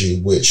technology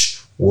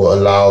which will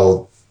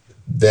allow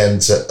them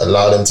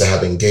to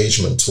have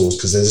engagement tools.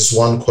 Because there's this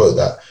one quote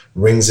that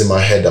rings in my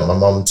head that my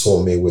mum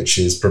taught me, which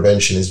is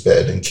prevention is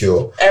better than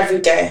cure. Every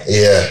day.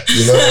 Yeah,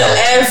 you know, like,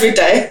 every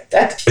day.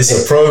 It's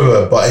a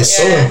proverb, but it's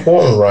so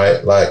important,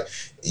 right? Like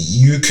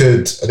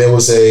there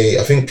was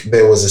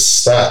a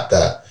stat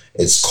that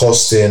it's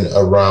costing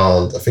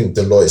around, I think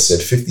Deloitte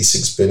said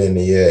 56 billion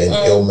a year in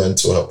ill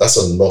mental health. That's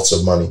a lot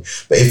of money.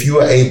 But if you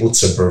were able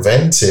to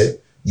prevent it,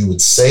 you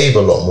would save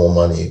a lot more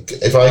money.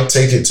 If I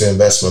take it to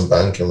investment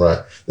banking,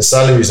 right, the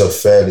salaries are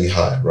fairly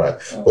high, right?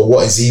 But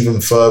what's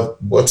even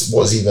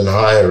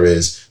higher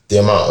is the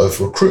amount of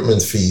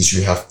recruitment fees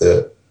you have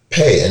to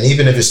pay. And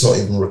even if it's not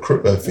even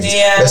recruitment fees,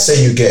 let's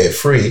say you get it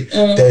free,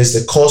 there's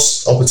the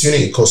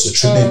opportunity cost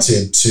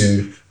attributed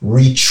to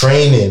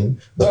retraining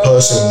the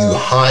person you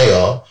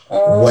hire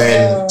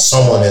when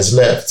someone has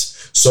left.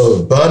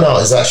 So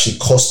burnout is actually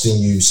costing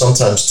you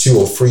sometimes 2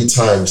 or 3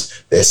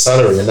 times their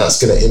salary, and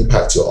that's going to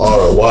impact your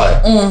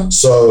ROI.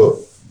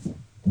 So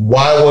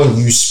why won't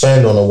you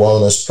spend on a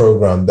wellness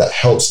program that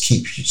helps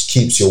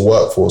keeps your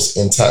workforce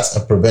intact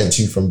and prevent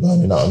you from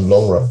burning out in the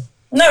long run?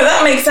 No,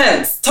 that makes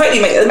sense.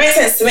 It makes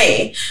sense to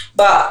me.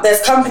 But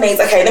there's companies,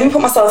 okay, let me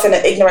put myself in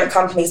an ignorant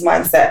company's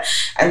mindset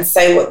and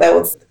say what they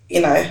would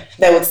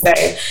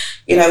say,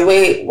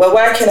 we're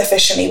working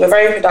efficiently, we're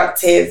very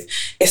productive.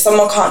 If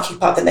someone can't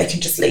keep up, then they can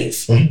just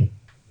leave.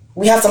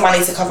 We have the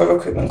money to cover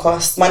recruitment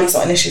costs. Money's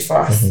not an issue for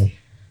us.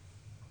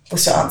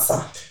 What's your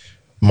answer?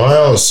 My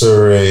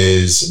answer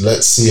is,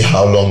 let's see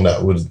how long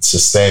that would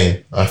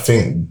sustain. I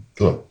think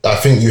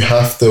you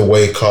have to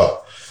wake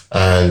up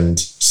and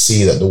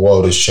see that the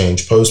world has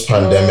changed.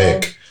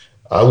 Post-pandemic,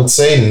 I would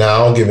say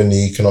now, given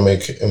the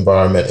economic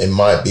environment, it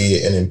might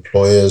be an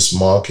employer's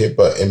market,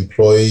 but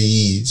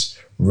employees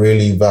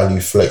really value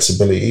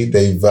flexibility.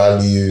 They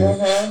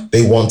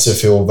they want to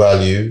feel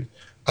valued.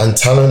 And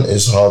talent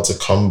is hard to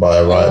come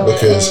by, right?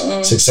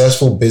 Because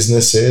successful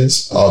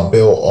businesses are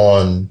built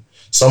on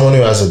someone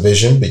who has a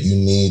vision, but you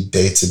need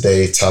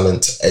day-to-day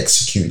talent to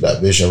execute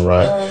that vision,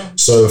 right?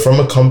 So if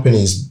a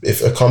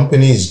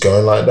company is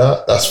going like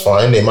that, that's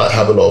fine. They might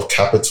have a lot of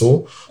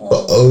capital,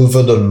 but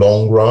over the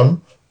long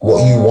run,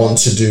 what you want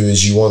to do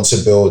is you want to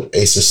build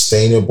a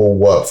sustainable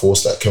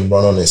workforce that can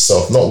run on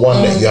itself, not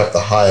one that you have to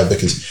hire.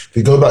 Because if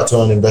you go back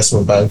to an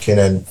investment banking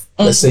and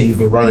let's say you've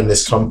been running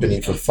this company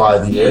for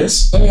 5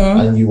 years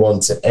and you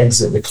want to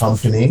exit the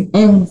company,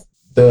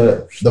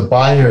 the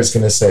buyer is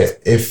going to say,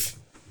 if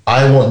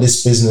I want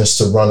this business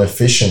to run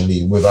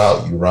efficiently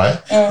without you, right?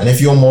 And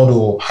if your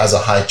model has a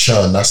high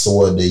churn, that's the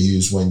word they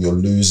use when you're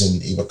losing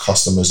either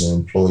customers or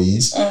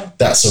employees,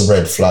 that's a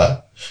red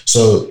flag.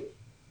 So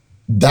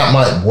that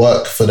might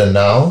work for the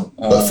now,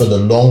 but for the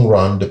long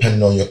run,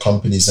 depending on your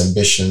company's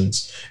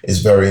ambitions, it's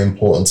very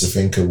important to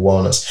think of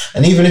wellness.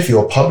 And even if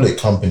you're a public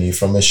company,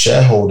 from a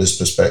shareholder's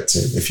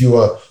perspective, if you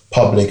are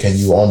public and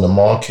you're on the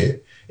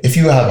market, if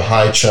you have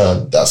high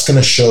churn, that's going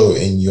to show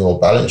in your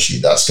balance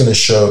sheet. That's going to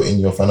show in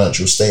your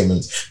financial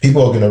statements.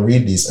 People are going to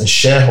read these, and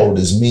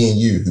shareholders, me and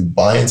you, who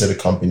buy into the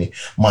company,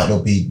 might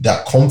not be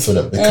that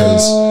confident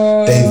because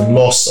they've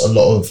lost a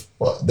lot of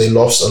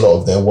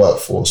their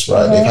workforce,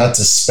 right? They've had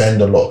to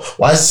spend a lot.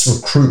 Why is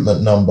this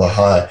recruitment number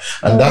high?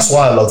 And that's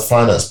why I love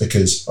finance,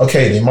 because,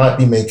 okay, they might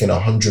be making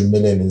 100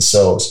 million in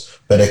sales,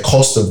 but their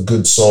cost of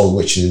goods sold,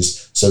 which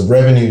is, so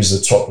revenue is the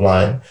top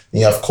line,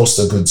 then you have cost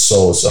of goods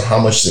sold. So how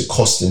much is it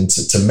costing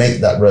to make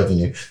that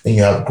revenue? Then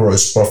you have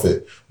gross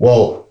profit.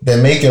 Well,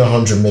 they're making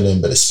 100 million,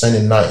 but they're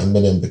spending 90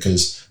 million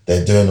because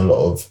they're doing a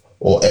lot of,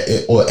 or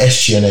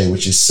SG&A,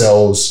 which is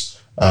sales,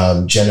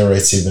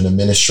 generative and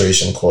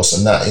administration costs,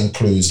 and that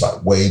includes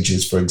like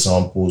wages, for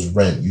example,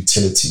 rent,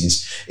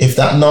 utilities. If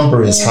that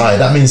number is high,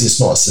 that means it's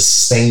not a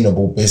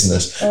sustainable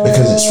business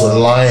because it's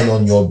relying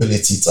on your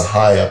ability to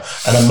hire.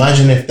 And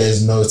imagine if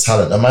there's no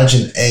talent.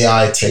 Imagine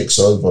AI takes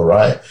over,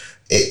 right?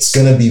 It's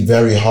going to be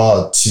very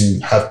hard to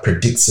have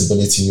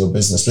predictability in your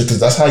business,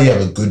 because that's how you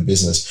have a good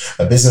business,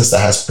 a business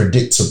that has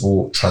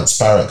predictable,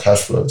 transparent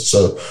cash flow.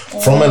 So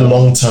from a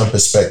long-term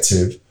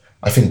perspective,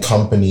 I think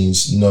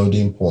companies know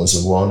the importance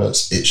of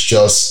wellness. It's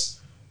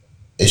just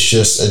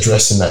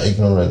addressing that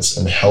ignorance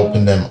and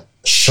helping them,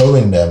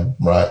 showing them,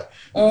 right,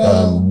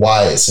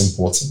 why it's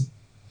important.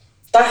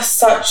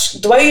 That's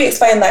the way you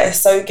explain that is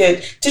so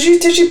good.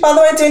 Did you, by the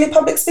way, do any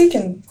public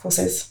speaking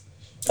courses?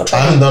 Okay.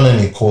 I haven't done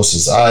any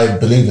courses. I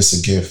believe it's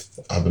a gift.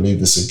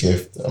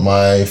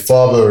 My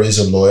father is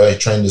a lawyer. He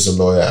trained as a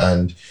lawyer,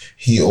 and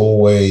he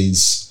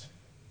always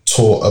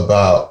taught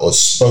about or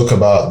spoke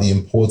about the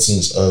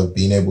importance of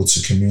being able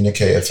to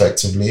communicate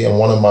effectively. And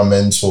one of my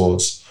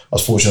mentors, I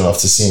was fortunate enough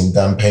to see him,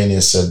 Dan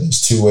Pena, said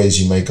there's 2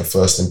 ways you make a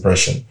first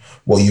impression: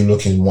 what you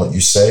look and what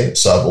you say.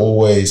 So I've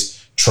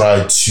always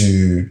tried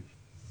to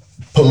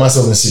put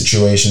myself in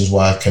situations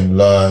where I can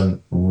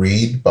learn,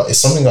 read, but it's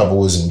something I've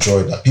always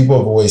enjoyed. Like, people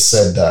have always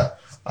said that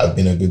I've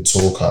been a good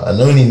talker, and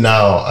only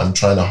now I'm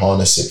trying to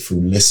harness it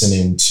through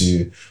listening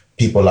to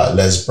people like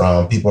Les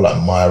Brown, people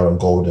like Myron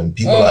Golden,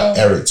 people like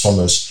Eric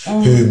Thomas,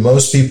 who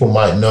most people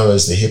might know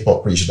as the hip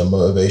hop preacher, the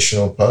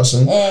motivational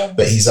person,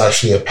 but he's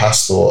actually a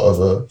pastor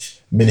of a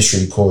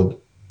ministry called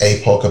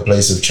APOC, A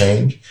Place of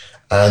Change.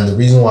 And the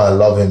reason why I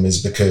love him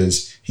is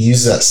because he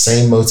uses that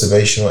same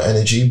motivational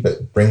energy,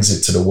 but brings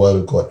it to the word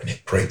of God and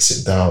it breaks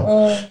it down.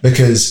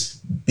 Because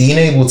being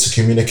able to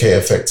communicate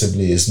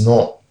effectively is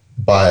not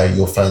by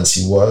your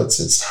fancy words,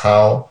 it's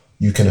how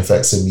you can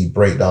effectively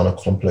break down a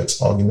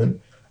complex argument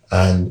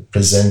and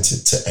present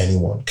it to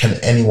anyone. Can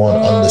anyone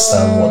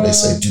understand what they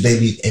say? Do they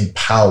live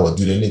empowered?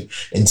 Do they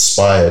live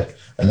inspired?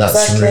 And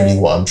that's really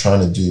what I'm trying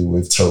to do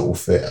with Total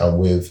Fit and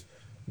with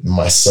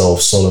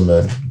myself,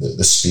 Solomon,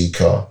 the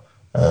speaker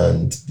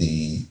and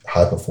the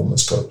high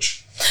performance coach.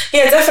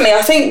 Yeah, definitely.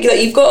 I think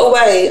that you've got a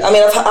way. I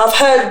mean, I've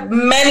heard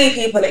many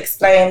people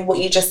explain what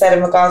you just said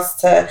in regards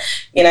to,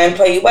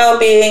 employee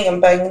well-being and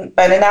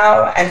burning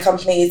out, and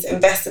companies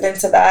invested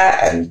into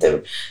that, and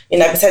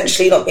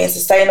potentially not being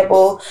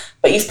sustainable.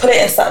 But you've put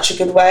it in such a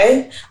good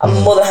way.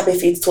 I'm more than happy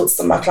for you to talk to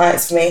some of my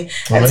clients for me.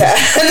 That's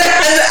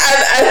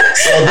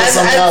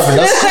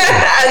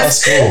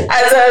cool.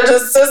 And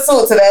just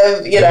talk to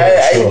them. You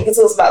can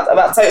talk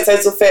about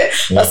Total Fit.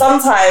 Yeah. But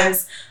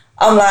sometimes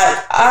I'm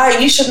like,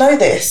 you should know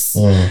this.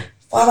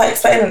 Why am I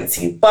explaining it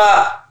to you?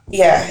 But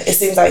yeah, it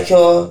seems like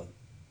you're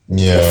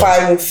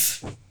fine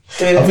with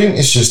doing it. I think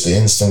it's just the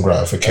instant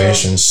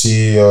gratification.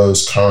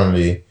 CEOs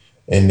currently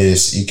in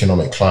this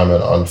economic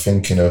climate are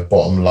thinking of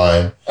bottom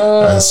line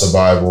and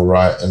survival,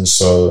 right? And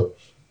so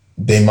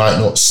they might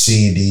not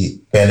see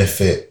the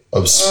benefit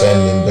of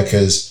spending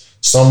because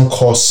some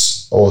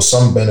costs or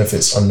some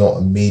benefits are not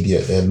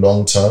immediate, they're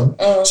long term.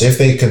 So if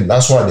they can,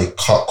 that's why they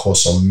cut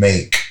costs or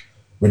make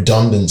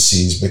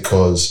redundancies,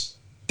 because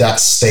that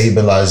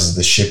stabilizes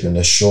the ship in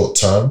the short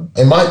term.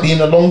 It might be in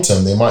the long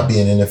term. They might be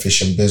an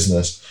inefficient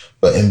business,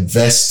 but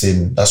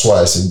investing, that's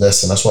why it's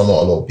investing. That's why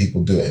not a lot of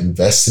people do it.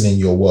 Investing in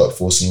your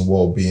workforce and your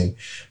well-being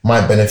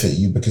might benefit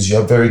you because you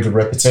have very good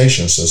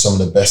reputation. So some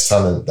of the best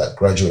talent that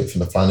graduate from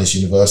the finest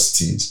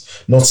universities,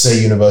 not to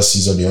say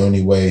universities are the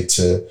only way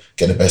to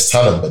get the best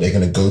talent, but they're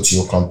going to go to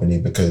your company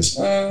because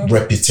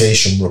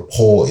reputation,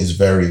 rapport is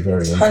very,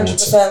 very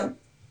important.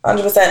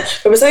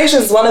 100%.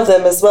 Reputation is one of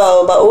them as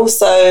well, but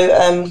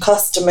also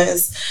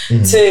customers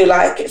too.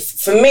 Like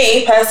for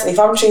me personally, if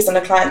I'm choosing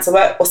a client to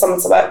work or someone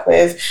to work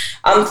with,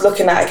 I'm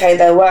looking at, okay,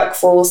 their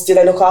workforce. Do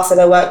they look after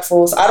their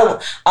workforce?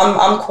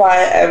 I'm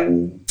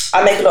quite.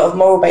 I make a lot of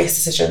moral-based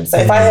decisions. So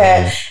if I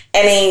hear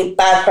any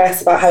bad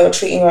press about how you're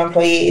treating your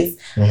employees,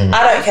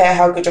 I don't care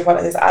how good your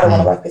product is. I don't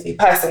want to work with you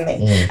personally.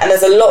 And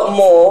there's a lot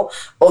more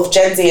of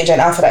Gen Z and Gen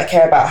Alpha that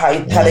care about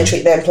how they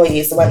treat their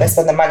employees and where they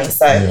spend their money.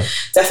 So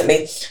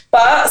definitely.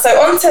 But so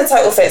on to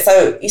Total Fit.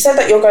 So you said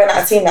that you're growing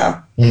out a team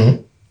now.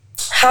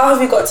 How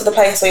have you got to the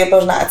place where you're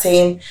building out a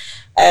team?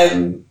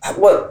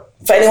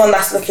 For anyone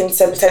that's looking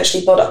to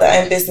potentially build up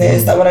their own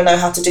business, that want to know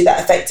how to do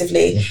that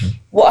effectively,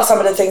 what are some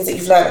of the things that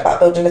you've learned about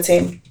building a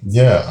team?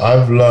 Yeah,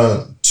 I've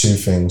learned two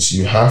things.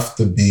 You have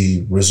to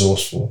be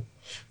resourceful.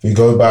 If we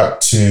go back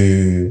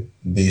to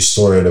the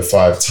story of the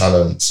 5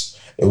 talents,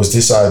 it was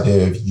this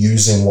idea of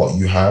using what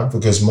you have,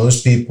 because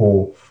most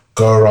people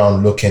go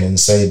around looking and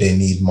say they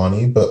need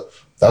money, but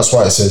that's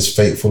why it says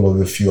faithful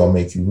over few, I'll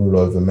make you rule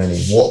over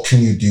many. What can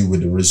you do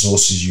with the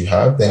resources you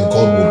have? Then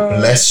God will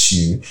bless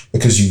you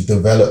because you've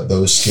developed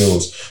those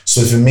skills.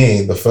 So for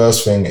me, the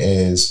first thing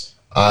is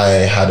I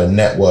had a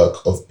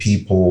network of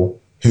people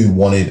who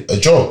wanted a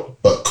job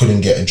but couldn't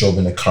get a job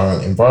in the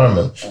current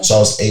environment. So I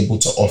was able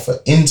to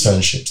offer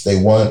internships. They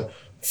weren't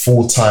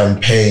full-time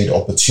paid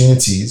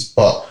opportunities,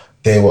 but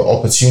they were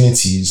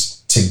opportunities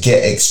to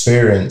get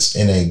experience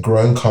in a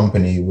growing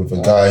company with a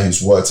guy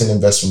who's worked in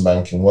investment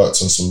banking,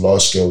 worked on some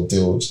large scale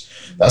deals.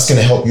 That's going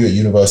to help you at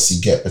university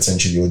get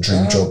potentially your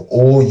dream job,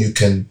 or you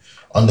can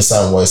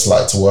understand what it's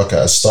like to work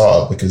at a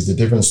startup, because the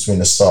difference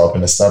between a startup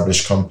and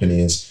established company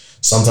is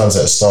sometimes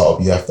at a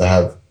startup you have to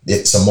have,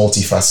 it's a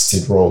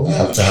multifaceted role. You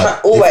have to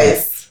have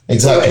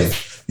exactly.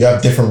 Always. You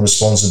have different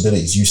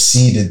responsibilities. You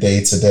see the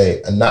day to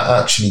day, and that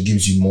actually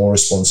gives you more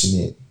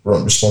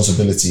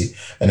responsibility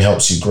and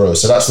helps you grow.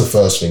 So that's the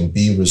first thing,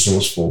 be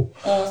resourceful.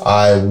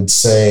 I would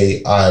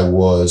say I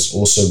was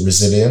also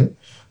resilient,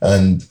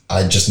 and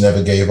I just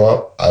never gave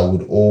up. I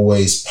would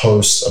always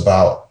post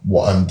about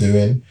what I'm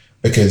doing,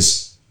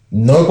 because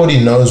nobody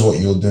knows what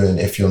you're doing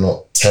if you're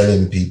not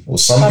telling people.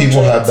 Some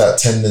people have that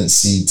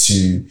tendency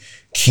to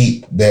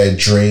keep their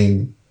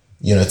dream,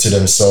 to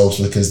themselves,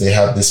 because they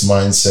have this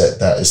mindset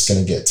that it's going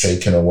to get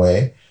taken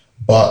away.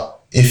 But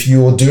if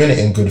you're doing it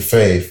in good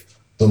faith,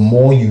 the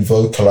more you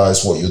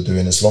vocalize what you're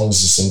doing, as long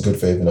as it's in good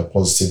faith in a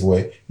positive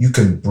way, you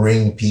can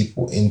bring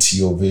people into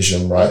your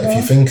vision, right? If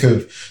you think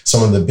of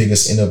some of the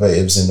biggest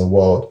innovators in the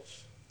world,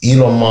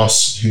 Elon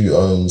Musk, who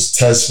owns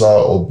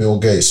Tesla, or Bill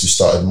Gates, who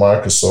started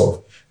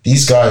Microsoft,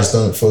 these guys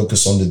don't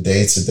focus on the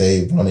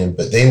day-to-day running,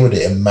 but they were the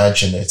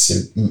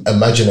imaginators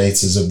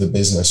of the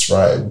business,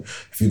 right?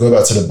 If you go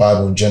back to the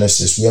Bible in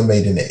Genesis, we are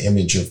made in the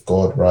image of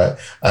God, right?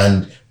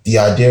 And the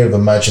idea of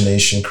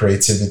imagination,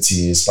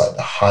 creativity is like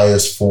the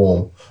highest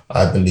form,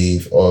 I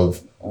believe, of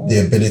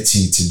the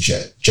ability to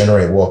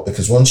generate wealth,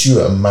 because once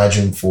you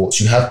imagine thoughts,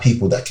 you have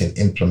people that can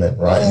implement,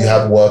 right? You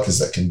have workers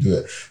that can do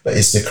it, but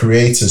it's the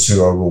creators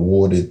who are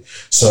rewarded.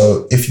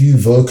 So if you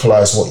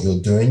vocalize what you're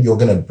doing, you're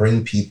going to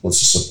bring people to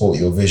support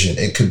your vision.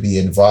 It could be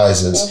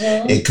advisors,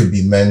 it could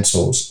be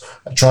mentors.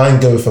 Try and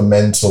go for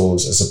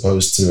mentors as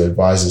opposed to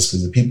advisors,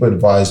 because the people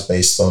advise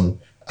based on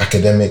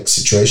academic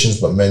situations,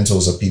 but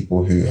mentors are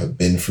people who have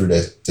been through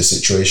the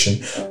situation.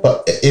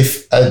 But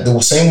if the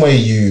same way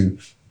you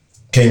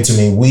came to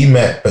me, we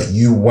met, but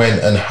you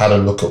went and had a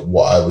look at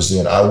what I was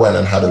doing. I went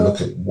and had a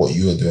look at what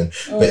you were doing.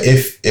 But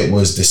if it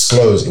was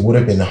disclosed, it would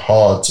have been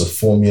hard to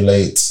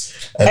formulate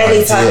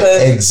any type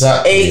of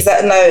exactly.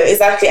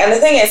 And the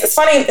thing is, it's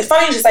funny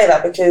you say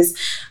that, because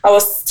I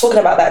was talking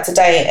about that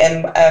today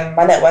in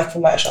my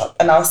networking workshop,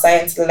 and I was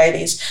saying to the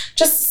ladies,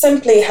 just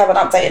simply have an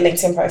updated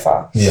LinkedIn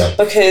profile.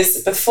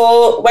 Because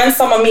before, when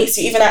someone meets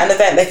you, even at an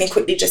event, they can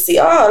quickly just see,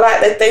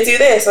 they do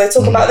this, or they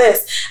talk about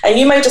this, and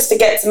you may just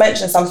forget to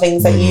mention some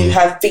things that you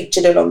have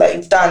featured in or that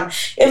you've done.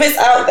 If it's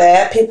out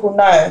there, people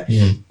know.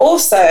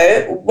 Also,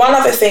 one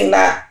other thing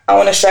that I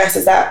want to stress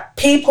is that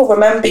people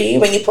remember you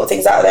when you put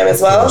things out there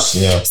as well.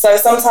 So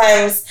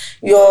sometimes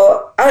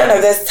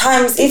there's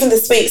times, even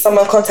this week,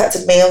 someone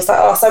contacted me and was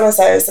like,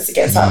 so-and-so says to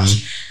get in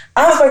touch.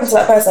 I haven't spoken to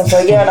that person for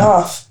a year and a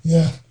half.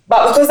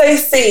 But because they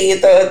see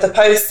the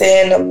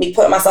posting and me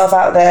putting myself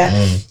out there,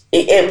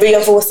 it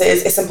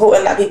reinforces, it's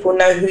important that people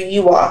know who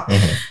you are.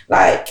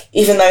 Like,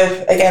 even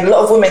though, again, a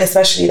lot of women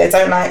especially, they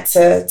don't like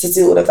to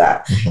do all of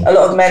that. A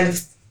lot of men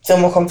feel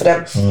more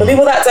confident. But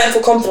people that don't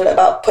feel confident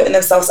about putting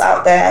themselves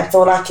out there and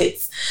feel like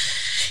it's,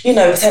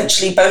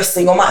 potentially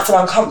boasting, or might feel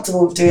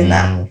uncomfortable with doing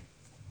that,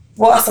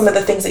 what are some of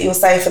the things that you'll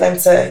say for them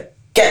to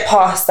get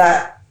past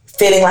that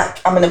feeling like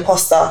I'm an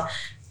imposter,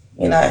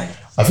 you know.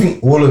 I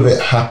think all of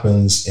it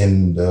happens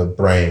in the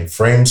brain.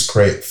 Frames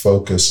create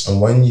focus,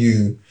 and when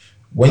you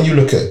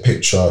look at a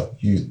picture,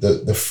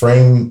 the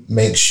frame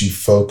makes you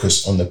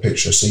focus on the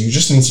picture. So you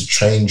just need to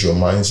change your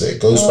mindset.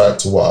 It goes back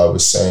to what I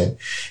was saying.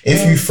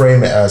 If you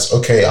frame it as,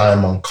 okay, I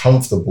am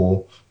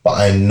uncomfortable, but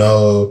I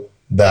know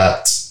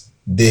that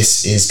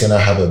this is going to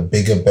have a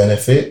bigger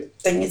benefit,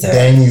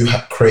 then you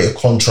create a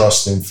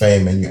contrast in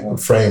frame, and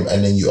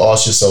then you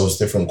ask yourselves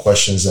different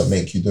questions that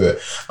make you do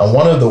it. And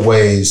one of the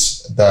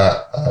ways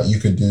that you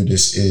could do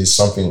this is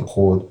something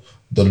called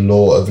the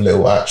law of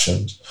little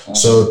actions.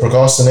 So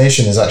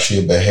procrastination is actually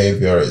a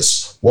behavior.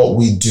 It's what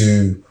we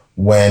do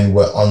when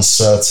we're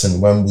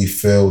uncertain, when we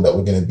feel that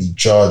we're going to be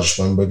judged,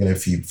 when we're going to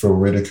feel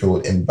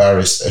ridiculed,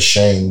 embarrassed,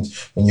 ashamed,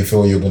 when you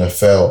feel you're going to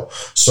fail.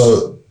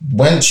 So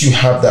once you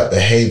have that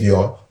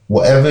behavior,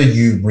 whatever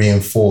you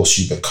reinforce,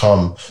 you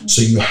become.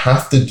 So you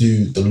have to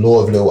do the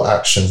law of little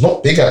actions,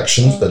 not big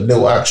actions, but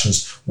little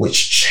actions,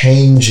 which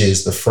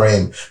changes the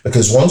frame.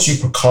 Because once you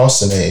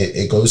procrastinate,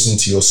 it goes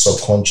into your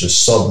subconscious.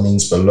 Sub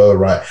means below,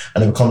 right?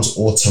 And it becomes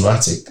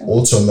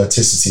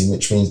automaticity,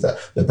 which means that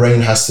the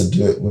brain has to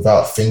do it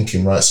without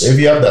thinking, right? So if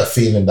you have that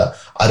feeling that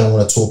I don't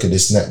want to talk at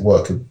this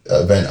network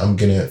event, I'm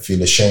going to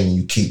feel ashamed, and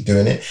you keep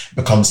doing it, it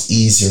becomes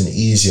easier and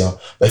easier.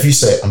 But if you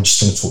say, I'm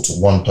just going to talk to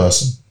one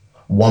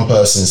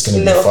person is going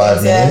to be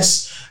 5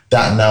 minutes,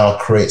 that now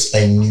creates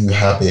a new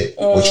habit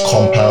which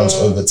compounds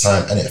over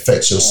time, and it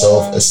affects your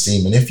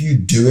self-esteem. And if you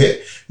do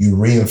it, you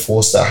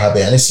reinforce that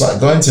habit. And it's like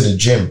going to the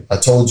gym. I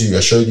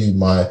showed you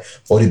my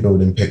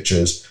bodybuilding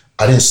pictures.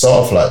 I didn't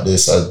start off like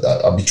this.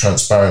 I'll be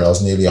transparent. I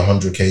was nearly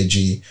 100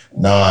 kg.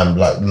 Now I'm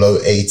like low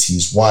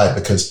 80s. Why?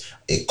 Because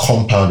it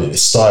compounded. It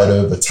started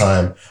over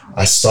time.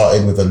 I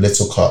started with a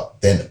little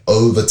cut. Then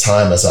over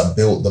time, as I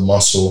built the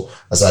muscle,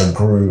 as I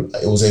grew,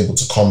 it was able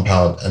to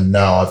compound. And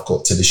now I've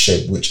got to the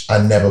shape which I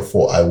never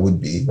thought I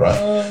would be,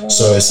 right?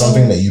 So it's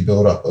something that you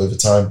build up over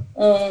time.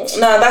 No,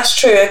 that's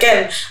true.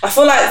 Again, I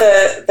feel like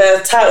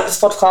the title of this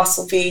podcast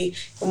will be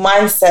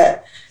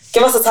Mindset.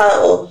 Give us a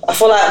title. I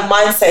feel like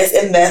mindset is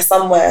in there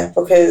somewhere,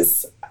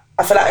 because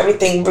I feel like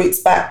everything roots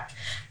back.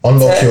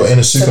 Unlock your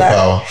inner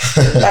superpower.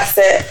 That's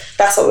it.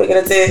 That's what we're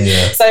going to do.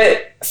 Yeah. So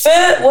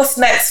for what's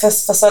next for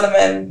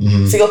Solomon,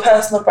 for your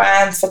personal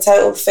brands, for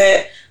Total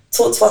Fit,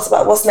 talk to us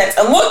about what's next.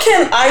 And what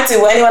can I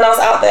do, or anyone else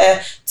out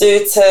there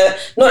do, to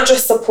not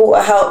just support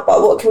or help,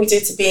 but what can we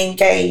do to be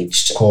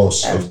engaged? Of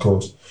course.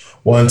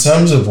 Well, in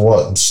terms of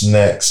what's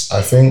next,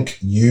 I think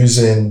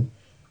using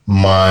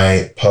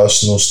my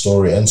personal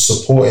story and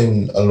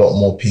supporting a lot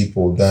more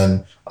people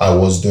than I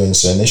was doing.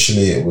 So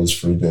initially it was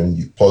through doing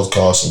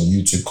podcasts and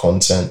YouTube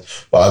content,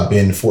 but I've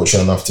been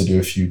fortunate enough to do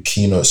a few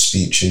keynote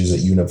speeches at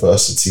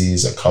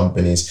universities, at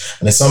companies,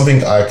 and it's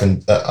something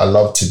I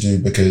love to do,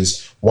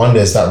 because one,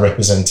 there's that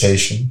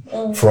representation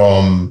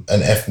from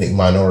an ethnic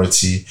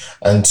minority,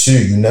 and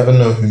two, you never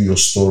know who your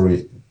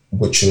story,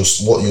 what your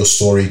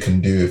story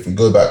can do. If we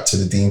go back to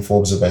the Dean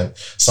Forbes event,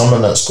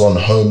 someone that's gone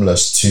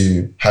homeless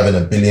to having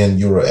 €1 billion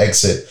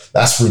exit,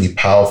 that's really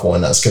powerful,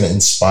 and that's going to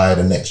inspire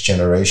the next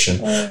generation.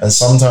 And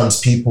sometimes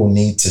people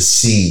need to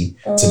see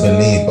to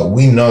believe, but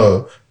we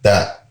know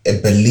that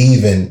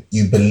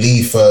you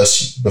believe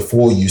first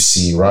before you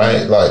see,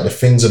 right? Like the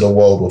things of the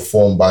world were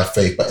formed by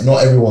faith, but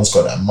not everyone's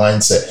got that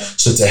mindset.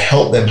 So to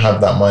help them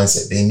have that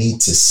mindset, they need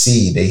to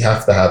see, they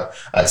have to have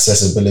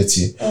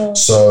accessibility.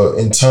 So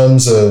in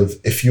terms of,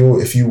 if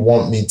you're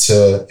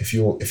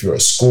a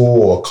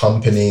school or a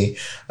company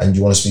and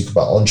you want to speak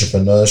about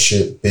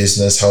entrepreneurship,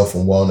 business, health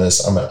and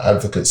wellness, I'm an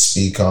advocate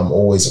speaker. I'm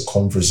always at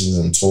conferences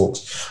and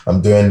talks.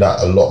 I'm doing that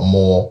a lot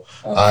more.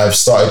 I've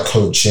started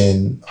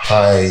coaching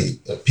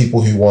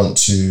people who want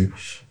to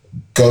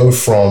go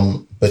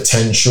from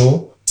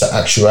potential to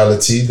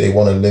actuality. They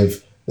want to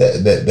live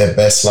their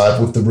best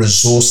life with the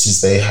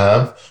resources they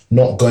have,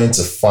 not going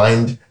to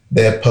find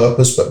their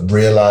purpose, but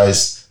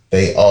realize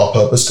they are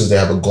purpose because they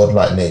have a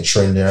godlike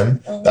nature in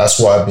them. That's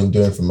what I've been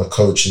doing from a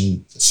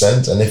coaching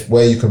sense. And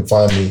where you can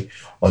find me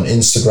on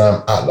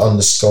Instagram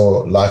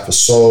 @_Life of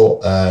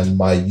Soul, and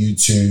my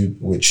YouTube,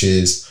 which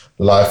is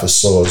Life of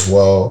Soul as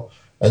well.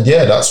 And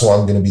yeah, that's what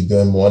I'm going to be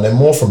doing more. And then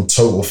more from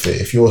Total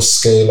Fit. If you're a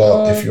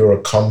scale-up, if you're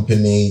a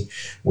company,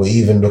 we're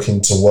even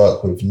looking to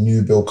work with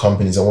new build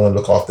companies. I want to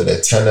look after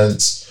their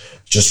tenants.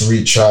 Just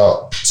reach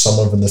out.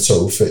 Someone from the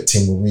Total Fit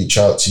team will reach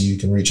out to you. You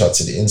can reach out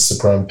to the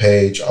Instagram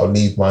page. I'll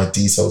leave my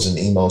details and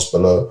emails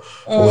below.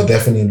 But we're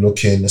definitely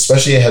looking,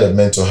 especially ahead of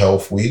Mental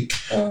Health Week.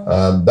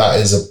 That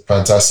is a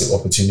fantastic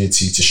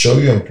opportunity to show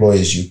your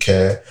employees you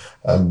care,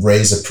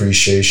 raise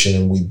appreciation.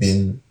 And we've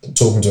been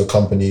talking to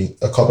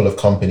a couple of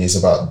companies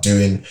about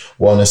doing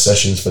wellness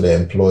sessions for their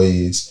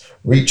employees.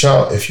 Reach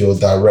out if you're a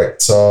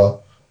director,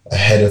 a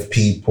head of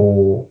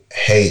people,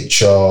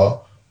 HR,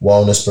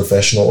 wellness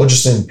professional, or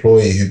just an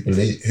employee who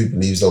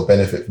believes they'll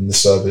benefit from the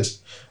service.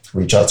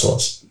 Reach out to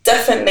us.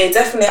 Definitely.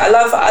 I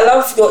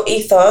love your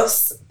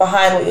ethos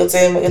behind what you're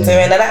doing.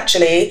 And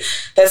actually,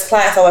 there's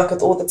clients I work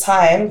with all the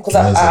time, because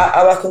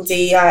I work on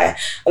DEI.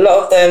 A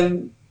lot of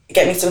them,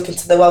 get me to look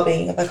into the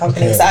well-being of the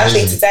company. Okay, so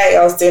actually amazing. today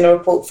I was doing a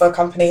report for a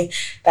company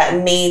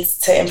that needs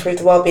to improve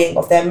the well-being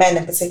of their men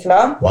in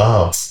particular.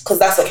 Wow. Because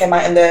that's what came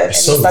out in the,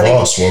 It's in so the study.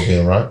 vast,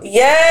 well-being, right?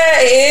 Yeah,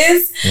 it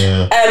is.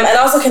 Yeah. And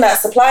I was looking at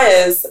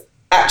suppliers,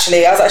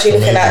 actually. I was actually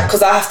looking at, Amazing.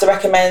 because I have to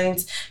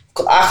recommend,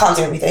 I can't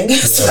do everything.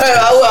 So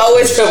I will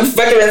always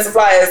recommend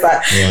suppliers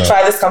that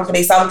try this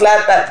company. So I'm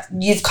glad that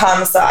you've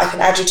come so I can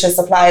add you to a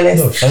supply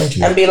list. No, thank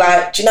you. And be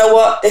like, do you know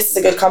what? This is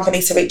a good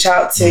company to reach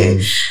out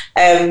to.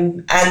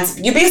 And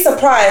you'd be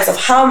surprised of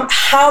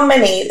how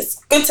many, it's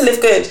good to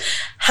live good,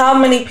 how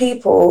many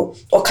people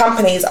or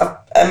companies I've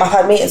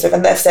had meetings with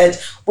and they've said,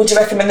 would you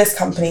recommend this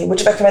company? Would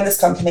you recommend this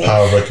company?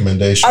 Power of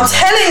recommendation. I'm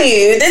telling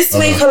you, this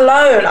week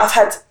alone, I've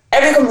had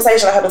every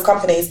conversation I had with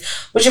companies,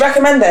 would you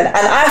recommend them? And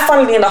I,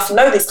 funnily enough,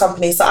 know these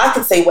companies, so I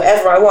can say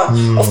whatever I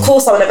want. Of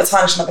course, I will never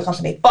tarnish another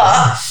company, but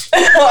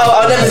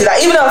I'll never do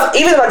that,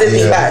 even if I did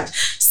mean bad.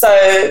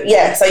 So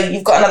yeah, so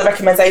you've got another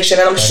recommendation,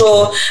 and I'm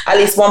sure at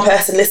least one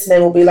person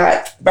listening will be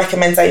like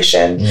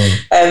recommendation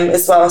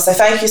as well. So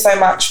thank you so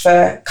much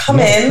for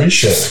coming. I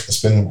appreciate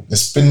it.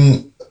 It's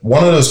been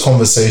one of those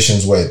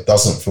conversations where it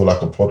doesn't feel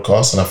like a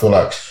podcast, and I feel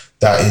like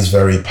that is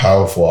very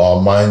powerful.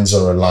 Our minds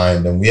are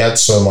aligned, and we had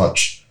so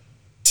much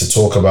to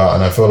talk about,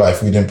 and I feel like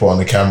if we didn't put on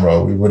the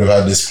camera, we would have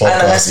had this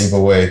podcast either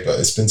way. But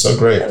it's been so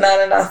great.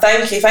 No.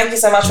 Thank you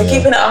so much for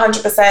keeping it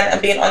 100%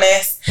 and being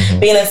honest,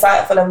 being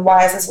insightful and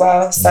wise as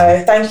well.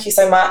 So thank you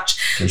so much.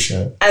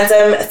 Appreciate it.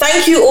 And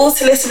thank you all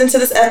to listening to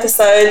this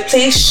episode.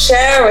 Please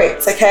share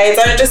it, okay?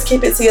 Don't just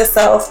keep it to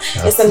yourself.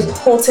 It's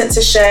important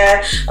to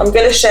share. I'm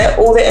going to share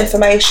all the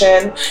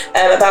information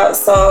about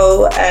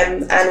Sol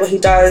and what he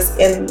does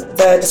in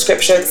the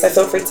description. So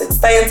feel free to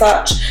stay in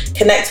touch,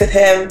 connect with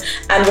him,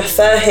 and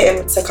refer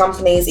him to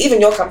companies,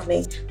 even your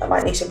company, that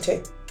might need him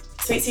too.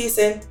 Speak to you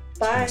soon.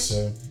 Bye.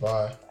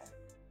 Bye.